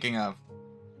was thinking of.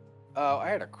 Oh, I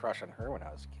had a crush on her when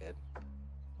I was a kid.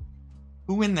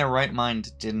 Who in their right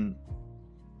mind didn't?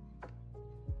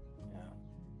 Yeah.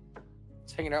 I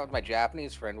was hanging out with my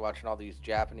Japanese friend watching all these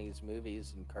Japanese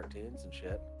movies and cartoons and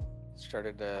shit.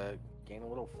 Started to gain a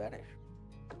little fetish.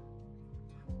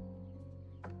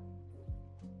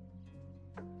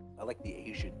 I like the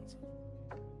Asians.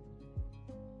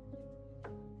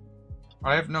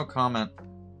 I have no comment.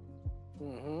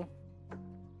 Mm-hmm.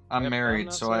 I'm married,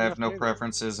 I'm so I have no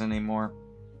preferences anymore.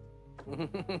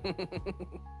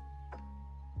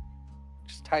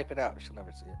 Just type it out. She'll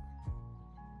never see it.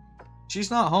 She's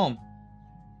not home.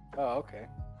 Oh, okay.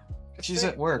 She's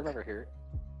at work. I'll never hear it.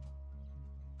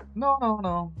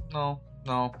 No.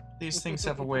 These things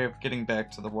have a way of getting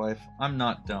back to the wife. I'm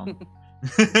not dumb.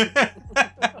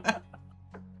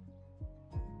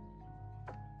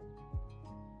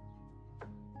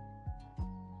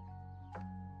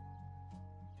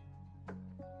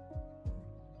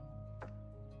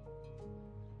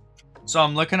 So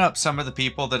I'm looking up some of the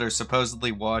people that are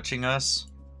supposedly watching us.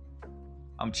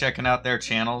 I'm checking out their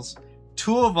channels.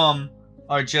 2 of them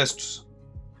are just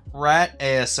rat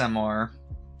ASMR.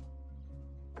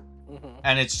 Mm-hmm.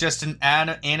 And it's just an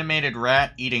animated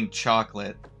rat eating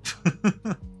chocolate.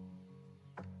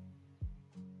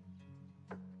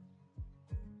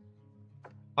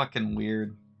 Fucking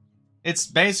weird. It's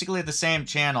basically the same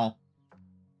channel.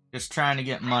 Just trying to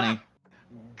get money.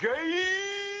 Gay!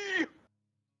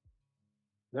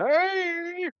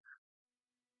 Hey!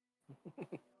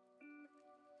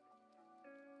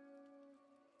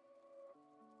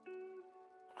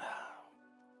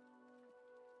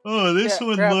 Oh, this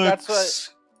one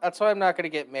looks... That's why I'm not going to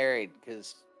get married,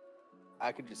 because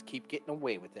I could just keep getting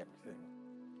away with everything.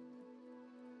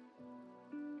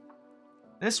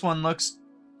 This one looks...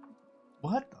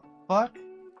 What the fuck?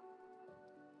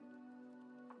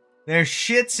 Their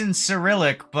shit's in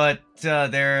Cyrillic, but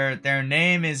their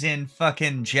name is in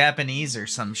fucking Japanese or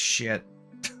some shit.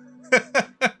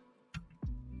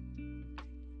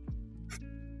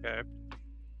 Okay.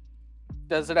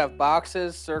 Does it have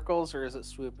boxes, circles, or is it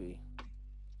swoopy?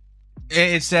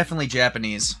 It's definitely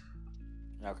Japanese.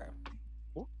 Okay.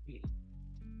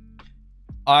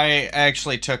 I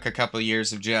actually took a couple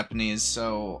years of Japanese,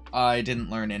 so I didn't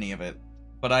learn any of it.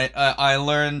 But I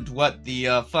learned what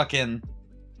the fucking...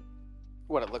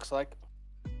 What it looks like?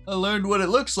 I learned what it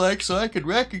looks like so I could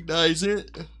recognize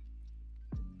it.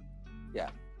 Yeah.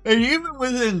 And even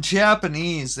within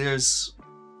Japanese, there's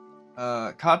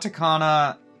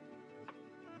katakana,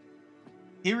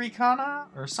 hiragana,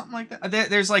 or something like that.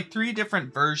 There's like 3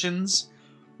 different versions.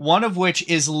 One of which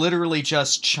is literally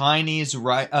just Chinese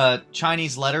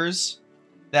letters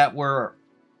that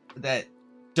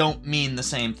don't mean the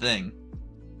same thing.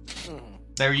 Mm-hmm.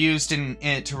 They're used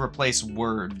to replace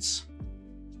words.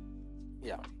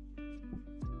 Yeah.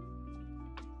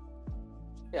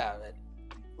 Yeah,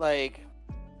 like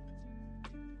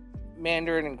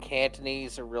Mandarin and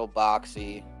Cantonese are real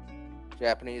boxy.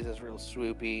 Japanese is real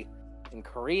swoopy, and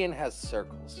Korean has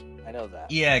circles. I know that.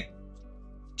 Yeah.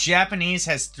 Japanese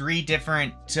has 3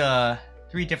 different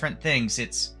things.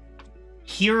 It's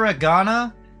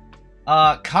hiragana,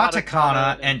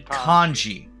 katakana, and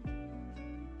kanji.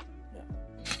 Yeah.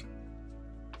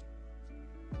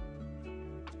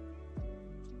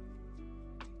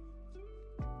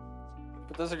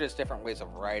 But those are just different ways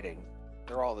of writing.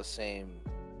 They're all the same.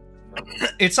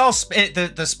 It's all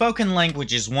the spoken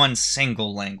language is one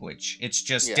single language. It's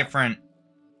just different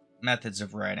methods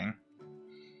of writing.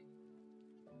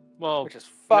 Well, which is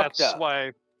fucked that's up.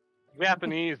 why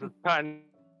Japanese is kind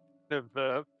of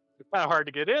hard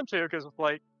to get into, because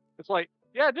it's like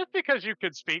yeah, just because you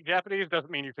could speak Japanese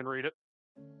doesn't mean you can read it.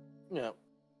 Yeah.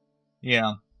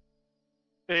 Yeah.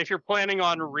 If you're planning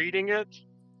on reading it,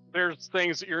 there's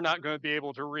things that you're not going to be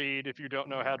able to read if you don't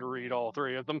know how to read all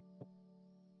 3 of them.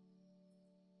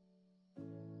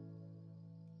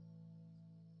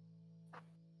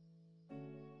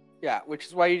 Yeah, which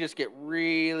is why you just get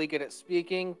really good at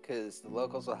speaking, because the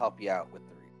locals will help you out with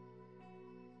the reading.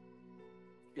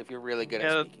 If you're really good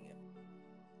at speaking it.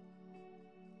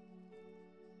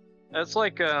 That's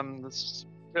like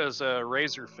because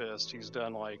Razor Fist, he's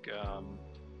done like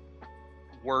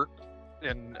work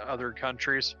in other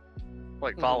countries,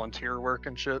 like volunteer work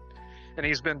and shit, and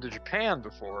he's been to Japan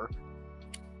before.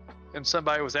 And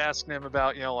somebody was asking him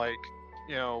about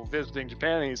visiting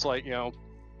Japan, and he's like,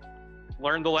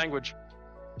 learn the language.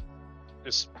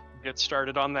 Just get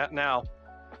started on that now.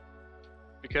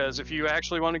 Because if you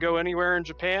actually want to go anywhere in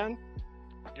Japan,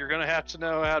 you're going to have to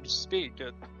know how to speak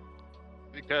it.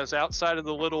 Because outside of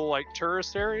the little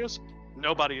tourist areas,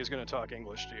 nobody is going to talk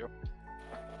English to you.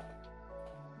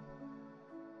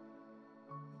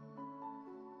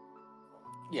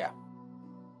 Yeah.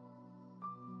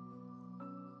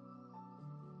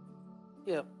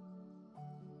 Yeah.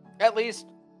 At least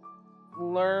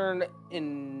learn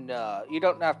you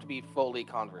don't have to be fully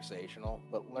conversational,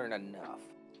 but learn enough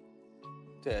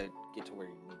to get to where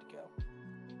you need to go.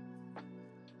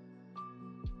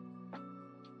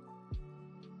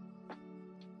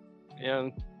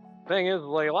 And thing is, a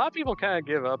lot of people kind of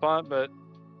give up on it, but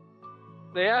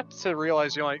they have to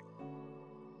realize,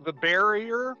 the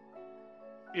barrier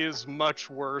is much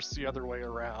worse the other way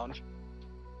around.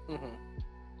 Mm-hmm.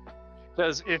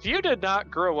 Because if you did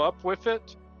not grow up with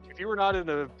it, if you were not in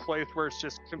a place where it's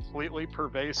just completely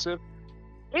pervasive,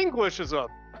 English is a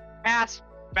ass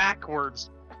backwards,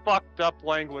 fucked up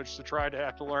language to try to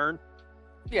have to learn.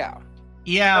 Yeah.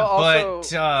 Yeah, well,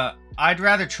 but I'd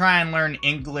rather try and learn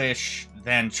English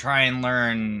than try and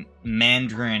learn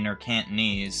Mandarin or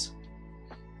Cantonese.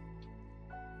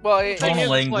 Well, tonal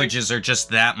languages are just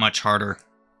that much harder.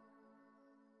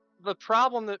 The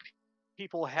problem that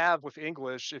people have with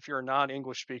English, if you're a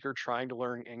non-English speaker trying to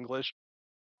learn English,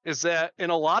 is that in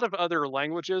a lot of other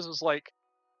languages, is like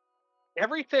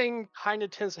everything kind of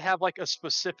tends to have like a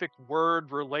specific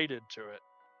word related to it.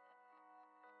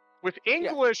 With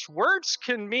English, words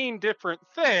can mean different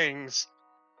things.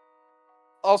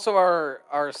 Also,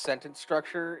 our sentence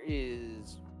structure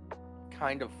is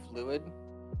kind of fluid,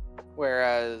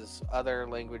 whereas other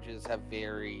languages have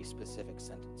very specific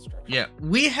sentence structure. Yeah,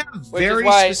 we have Which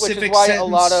specific is why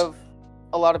sentence.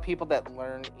 a lot of people that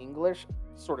learn English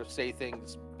sort of say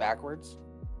things backwards.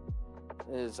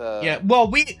 Yeah,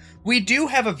 well, we do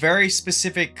have a very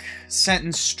specific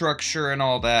sentence structure and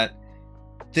all that.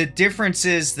 The difference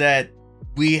is that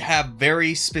we have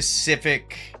very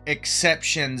specific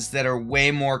exceptions that are way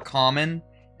more common,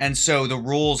 and so the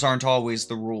rules aren't always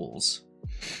the rules.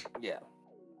 Yeah.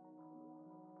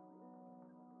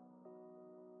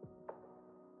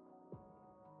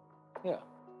 Yeah.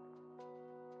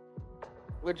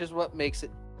 Which is what makes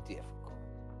it difficult.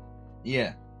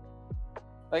 Yeah.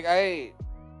 Like, I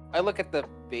look at the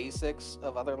basics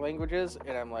of other languages,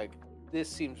 and I'm like, this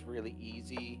seems really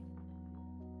easy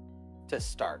to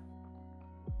start.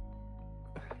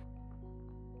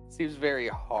 Seems very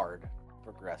hard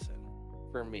progressing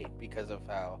for me because of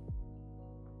how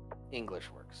English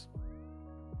works.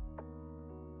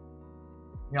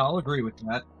 Yeah, I'll agree with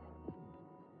that.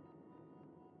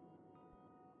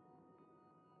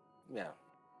 Yeah.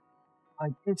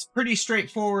 It's pretty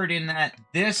straightforward in that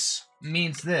this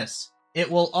means this.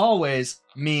 It will always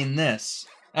mean this.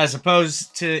 As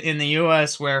opposed to in the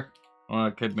US where, well,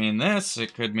 it could mean this,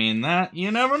 it could mean that.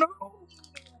 You never know.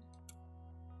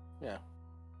 Yeah.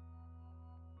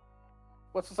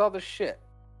 What's with all this shit?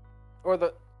 Or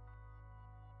the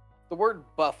word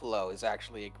buffalo is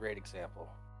actually a great example.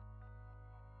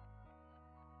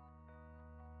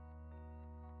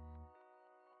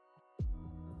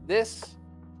 This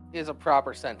is a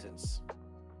proper sentence.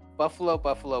 Buffalo,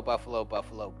 buffalo, buffalo,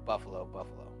 buffalo, buffalo,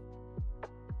 buffalo.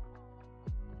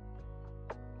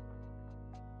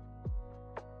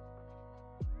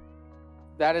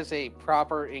 That is a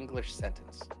proper English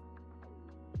sentence.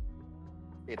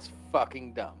 It's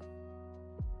fucking dumb.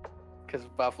 Because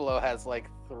buffalo has like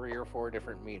 3 or 4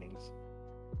 different meanings.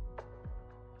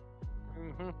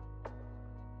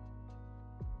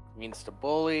 Means to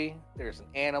bully, there's an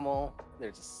animal,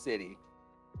 there's a city.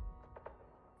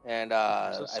 And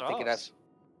I think it has...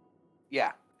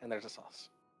 Yeah, and there's a sauce.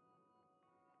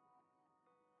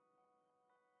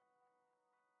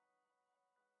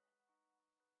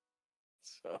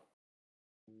 So...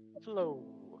 Buffalo.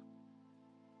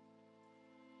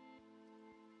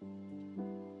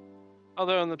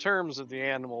 Although in the terms of the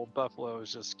animal, buffalo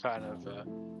is just kind of a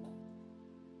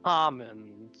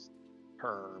common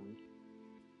term.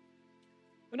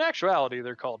 In actuality,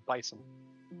 they're called bison.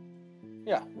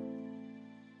 Yeah.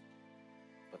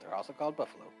 But they're also called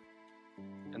buffalo.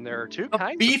 And there are 2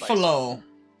 kinds beefalo. of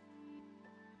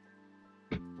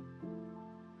bison.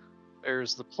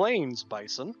 There's the plains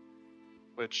bison,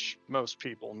 which most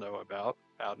people know about,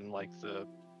 out in like the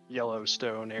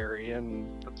Yellowstone area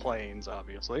and the plains,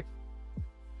 obviously.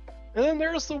 And then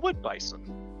there's the wood bison,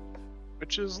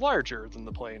 which is larger than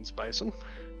the plains bison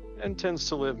and tends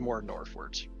to live more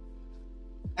northwards.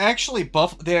 Actually,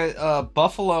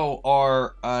 buffalo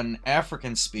are an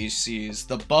African species.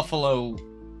 The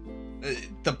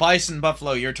bison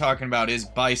buffalo you're talking about is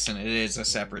bison. It is a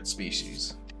separate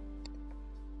species.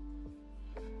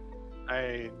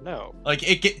 I know. Like,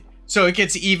 it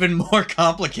gets even more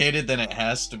complicated than it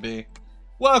has to be.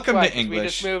 Welcome to English. We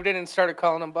just moved in and started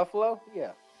calling them buffalo?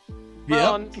 Yeah.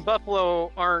 Well,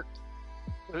 buffalo aren't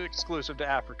exclusive to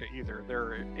Africa either.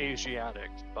 They're Asiatic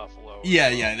buffalo. Yeah,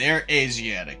 they're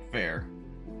Asiatic, fair.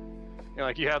 You know,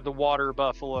 like you have the water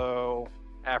buffalo.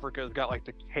 Africa's got like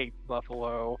the Cape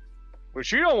buffalo,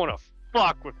 which you don't want to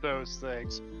fuck with those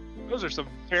things. Those are some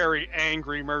very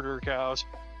angry murder cows.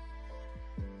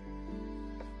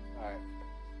 Alright.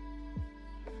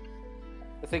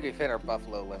 I think we've hit our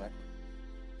buffalo limit.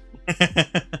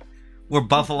 We're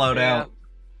buffaloed out.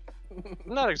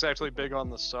 I'm not exactly big on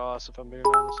the sauce, if I'm being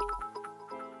honest.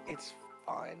 It's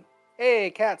fine. Hey,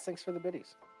 Cats, thanks for the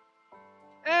biddies.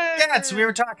 Cats, we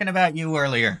were talking about you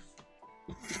earlier.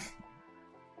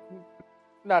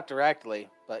 Not directly,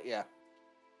 but yeah.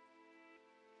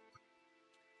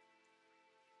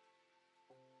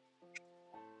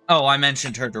 Oh, I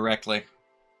mentioned her directly.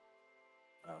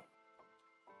 Oh.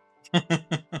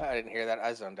 I didn't hear that.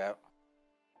 I zoned out.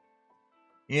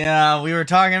 Yeah, we were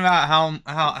talking about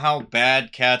how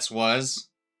bad Cats was.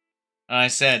 And I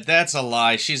said, that's a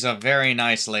lie. She's a very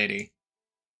nice lady.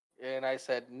 And I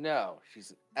said, no,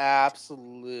 she's an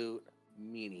absolute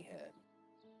meanie head.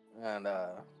 And,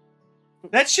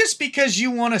 That's just because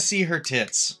you want to see her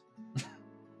tits.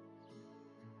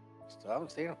 Still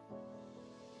haven't seen them.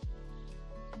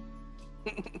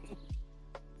 I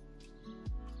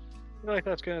feel like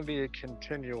that's going to be a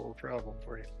continual problem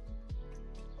for you.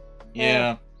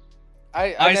 Yeah.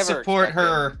 I never support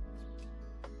her.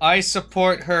 I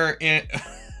support her in...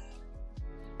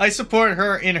 I support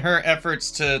her in her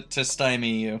efforts to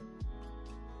stymie you.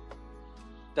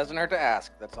 Doesn't hurt to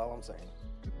ask. That's all I'm saying.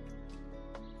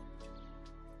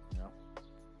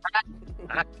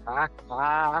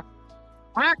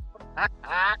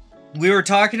 We were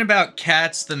talking about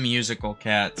Cats, the musical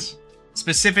Cats.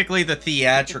 Specifically the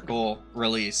theatrical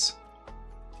release.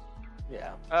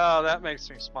 Yeah. Oh, that makes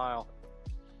me smile.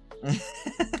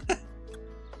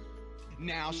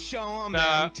 Now show 'em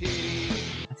them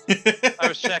titties. I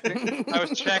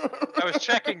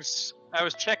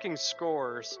was checking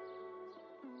scores.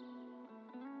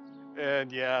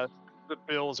 And yeah, the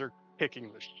Bills are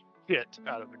kicking the shit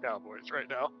out of the Cowboys right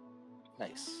now.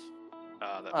 Nice.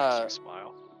 That makes me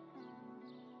smile.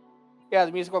 Yeah,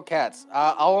 the musical Cats.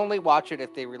 I'll only watch it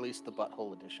if they release the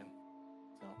Butthole edition.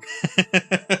 So.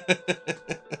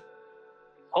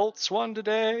 Colts won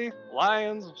today.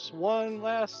 Lions won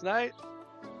last night.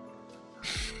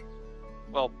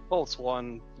 Well, Colts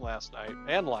won last night,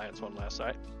 and Lions won last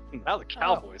night. Now the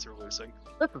Cowboys are losing.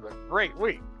 This is a great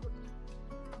week.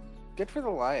 Good for the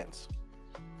Lions.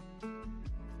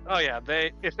 Oh yeah,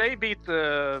 if they beat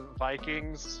the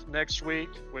Vikings next week,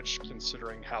 which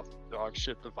considering how dog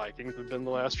shit the Vikings have been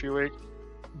the last few weeks,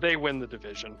 they win the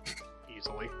division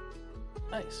easily.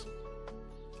 Nice.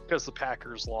 Because the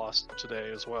Packers lost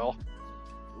today as well.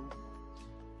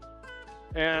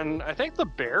 And I think the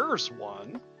Bears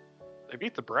won. They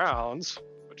beat the Browns,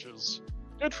 which is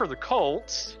good for the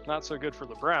Colts, not so good for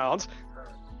the Browns.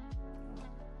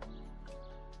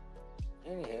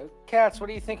 Anywho, Cats, what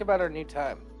do you think about our new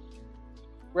time?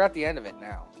 We're at the end of it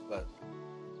now, but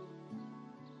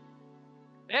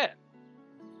Yeah.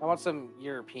 I want some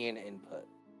European input.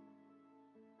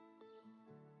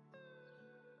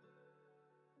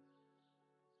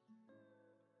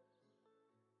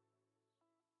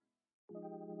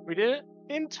 We didn't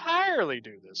entirely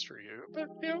do this for you, but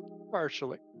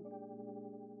partially.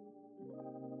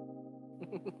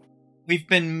 We've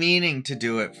been meaning to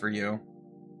do it for you.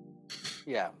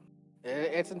 Yeah.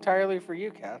 It's entirely for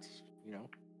you, Cats,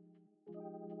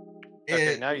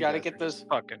 Okay, now we you gotta guys get are this. just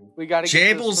fucking. We gotta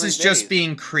get Jables is just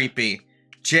being creepy.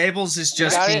 Jables is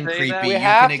just being creepy. We You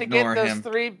have can to ignore get those him.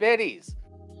 3 biddies.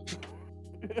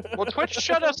 Will Twitch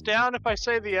shut us down if I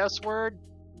say the S word?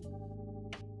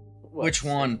 Which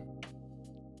one?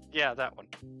 Yeah, that one.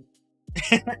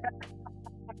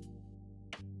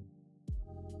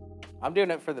 I'm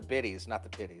doing it for the biddies, not the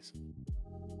titties.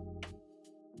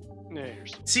 Yeah,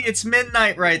 See, it's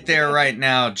midnight right there right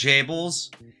now,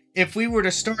 Jables. If we were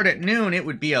to start at noon, it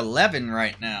would be 11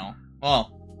 right now.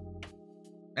 Well,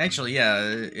 actually, yeah,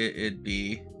 it'd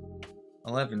be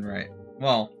 11 right.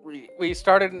 Well, we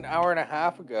started an hour and a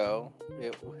half ago.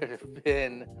 It would have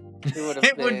been.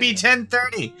 It would be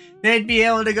 10:30. They'd be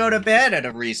able to go to bed at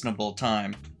a reasonable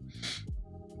time.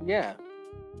 Yeah.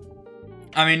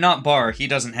 I mean, not Bar. He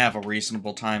doesn't have a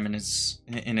reasonable time in his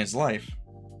life.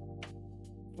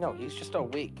 No, he's just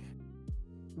awake.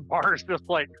 Bar's just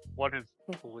like, what is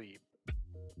sleep?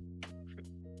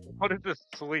 What is this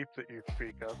sleep that you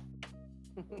speak of?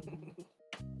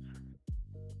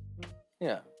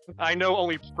 Yeah. I know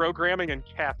only programming and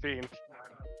caffeine.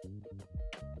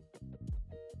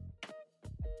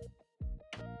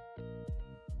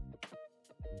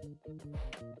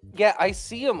 Yeah, I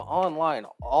see him online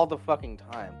all the fucking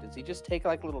time. Does he just take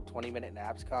like little 20-minute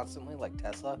naps constantly, like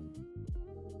Tesla?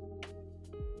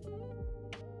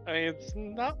 I mean, it's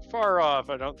not far off,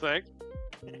 I don't think.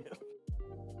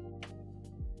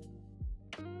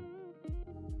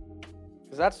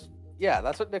 Because that's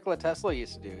what Nikola Tesla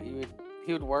used to do.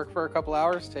 He would work for a couple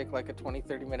hours, take like a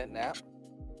 20-30 minute nap,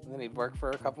 and then he'd work for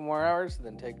a couple more hours, and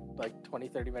then take like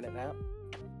 20-30 minute nap.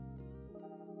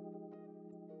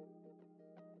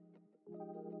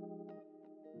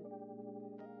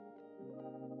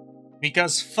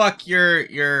 Because fuck your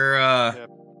Yep.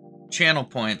 channel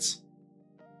points.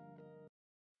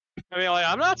 I mean, like,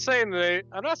 I'm not saying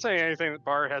anything that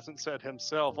Bart hasn't said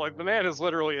himself. Like, the man has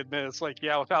literally admitted, it's like,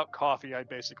 yeah, without coffee, I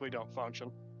basically don't function.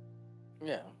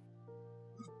 Yeah.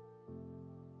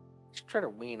 Just try to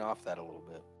wean off that a little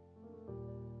bit.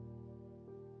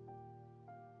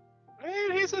 I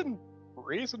mean, he's in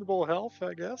reasonable health,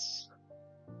 I guess.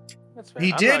 That's fair.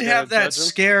 He did have that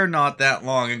scare not that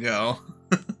long ago.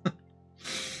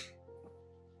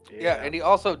 Yeah, and he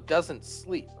also doesn't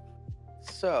sleep.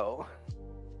 So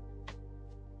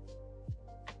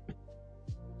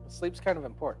sleep's kind of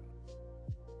important.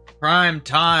 Prime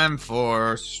time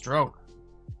for stroke.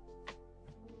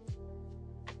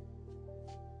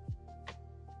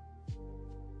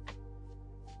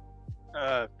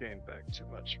 I've gained back too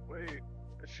much weight.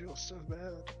 I feel so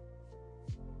bad.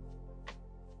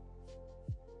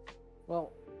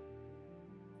 Well,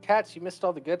 Cats, you missed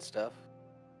all the good stuff.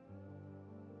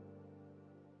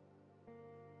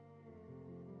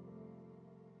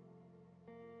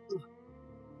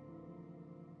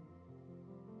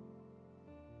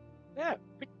 Yeah,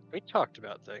 we talked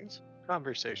about things.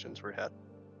 Conversations were had.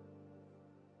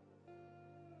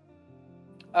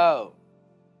 Oh.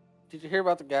 Did you hear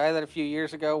about the guy that a few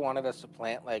years ago wanted us to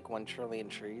plant like 1 trillion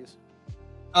trees?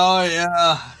 Oh,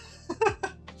 yeah.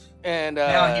 And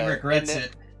now he regrets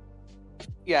it.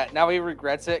 Yeah, now he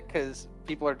regrets it because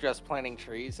people are just planting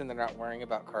trees and they're not worrying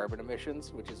about carbon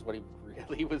emissions, which is what he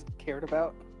really was cared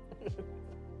about.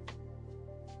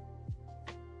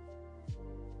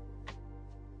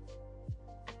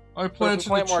 I planted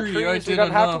a tree. Trees, I did we don't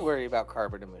enough. have to worry about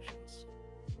carbon emissions.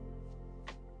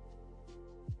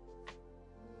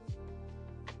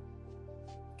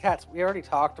 Cats, we already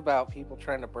talked about people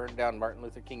trying to burn down Martin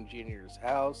Luther King Jr.'s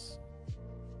house.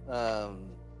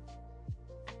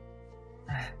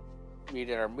 We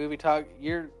did our movie talk.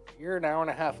 You're an hour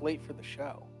and a half late for the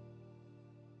show.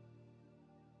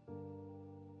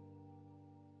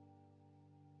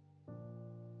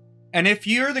 And if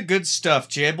you're the good stuff,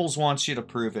 Jables wants you to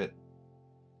prove it.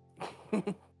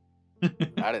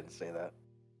 I didn't say that.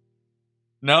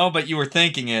 No, but you were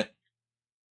thinking it.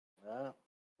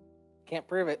 Can't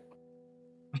prove it.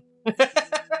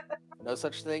 No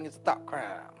such thing as thought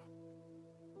crime.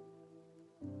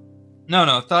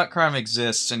 No, thought crime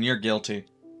exists and you're guilty.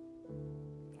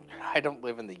 I don't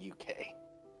live in the UK.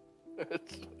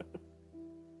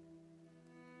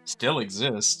 Still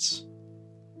exists.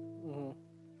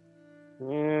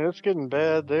 Yeah, it's getting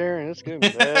bad there, and it's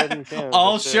getting bad in Canada.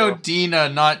 I'll show Dina,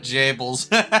 not Jables.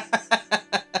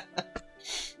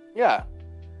 Yeah,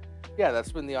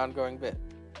 that's been the ongoing bit.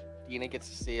 Dina gets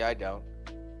to see, I don't.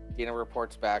 Dina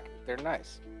reports back, they're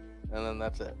nice. And then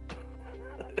that's it.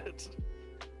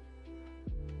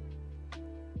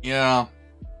 Yeah.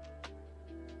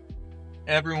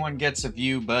 Everyone gets a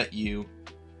view but you.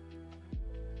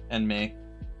 And me.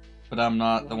 But I'm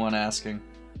not the one asking.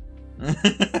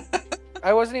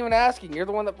 I wasn't even asking, you're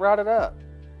the one that brought it up.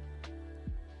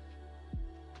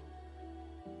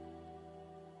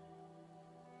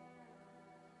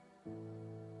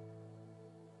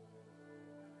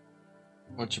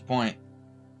 What's your point?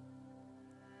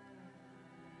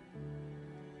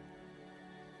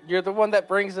 You're the one that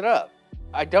brings it up.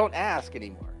 I don't ask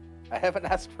anymore. I haven't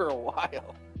asked for a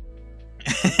while.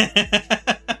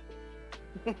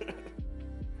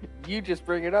 You just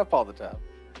bring it up all the time.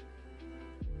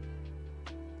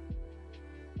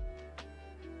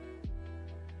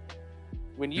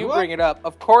 When you bring it up,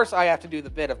 of course I have to do the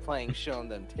bit of playing showing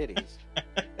them titties.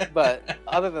 But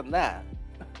other than that...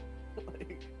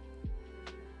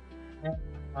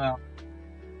 Well,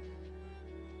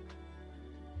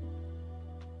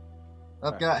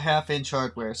 I've got half-inch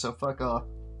hardware, so fuck off.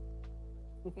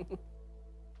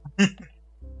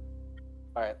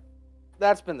 Alright.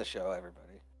 That's been the show,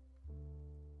 everybody.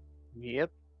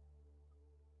 Yep.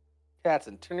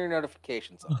 Katzen, turn your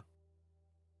notifications on.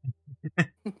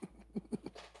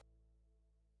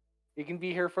 You can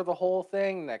be here for the whole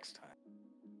thing next time.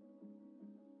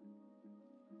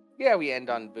 Yeah, we end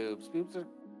on boobs. Boobs are...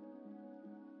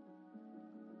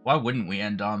 Why wouldn't we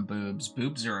end on boobs?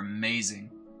 Boobs are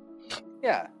amazing.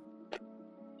 Yeah.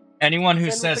 Anyone who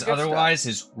says otherwise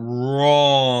is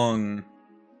wrong.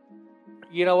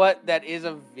 You know what? That is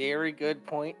a very good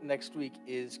point. Next week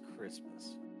is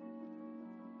Christmas.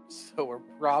 So we're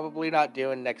probably not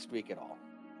doing next week at all.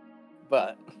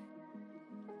 But...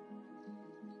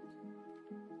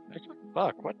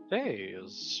 Fuck, what day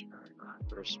is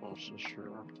Christmas this year?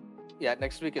 Yeah,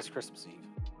 next week is Christmas Eve.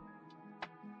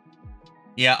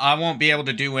 Yeah, I won't be able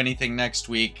to do anything next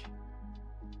week.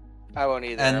 I won't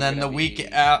either. And then the week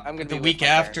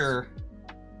after,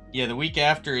 yeah, the week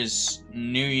after is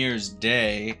New Year's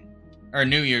Day or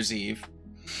New Year's Eve.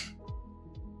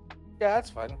 Yeah,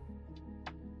 that's fine.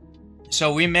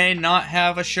 So we may not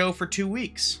have a show for 2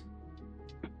 weeks.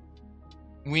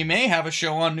 We may have a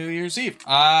show on New Year's Eve.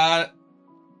 Well,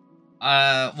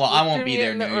 I won't be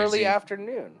there in the New Year's early Eve.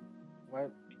 afternoon.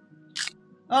 What?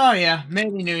 Oh yeah,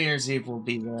 maybe New Year's Eve will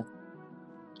be there.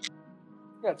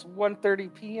 Yeah, it's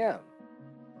 1:30 p.m.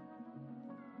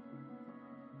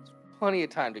 It's plenty of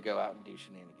time to go out and do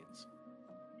shenanigans.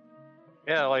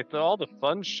 Yeah, like all the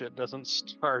fun shit doesn't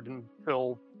start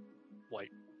until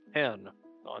like 10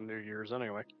 on New Year's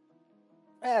anyway.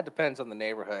 It depends on the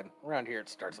neighborhood. Around here, it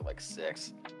starts at like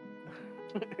 6.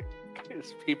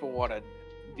 Because people want to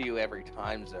do every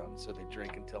time zone, so they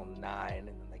drink until 9, and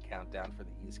then they count down for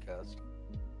the East Coast.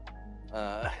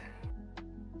 And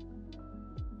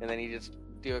then you just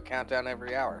do a countdown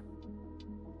every hour.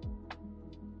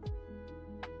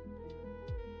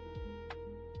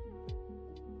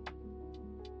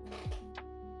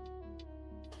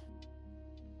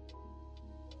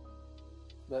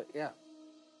 But yeah.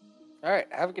 All right.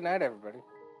 Have a good night, everybody.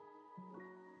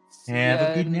 Have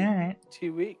a good night.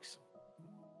 2 weeks.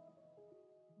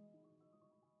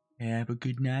 Have a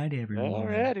good night, everyone.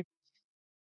 Alrighty.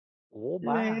 Oh,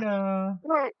 bye. Later.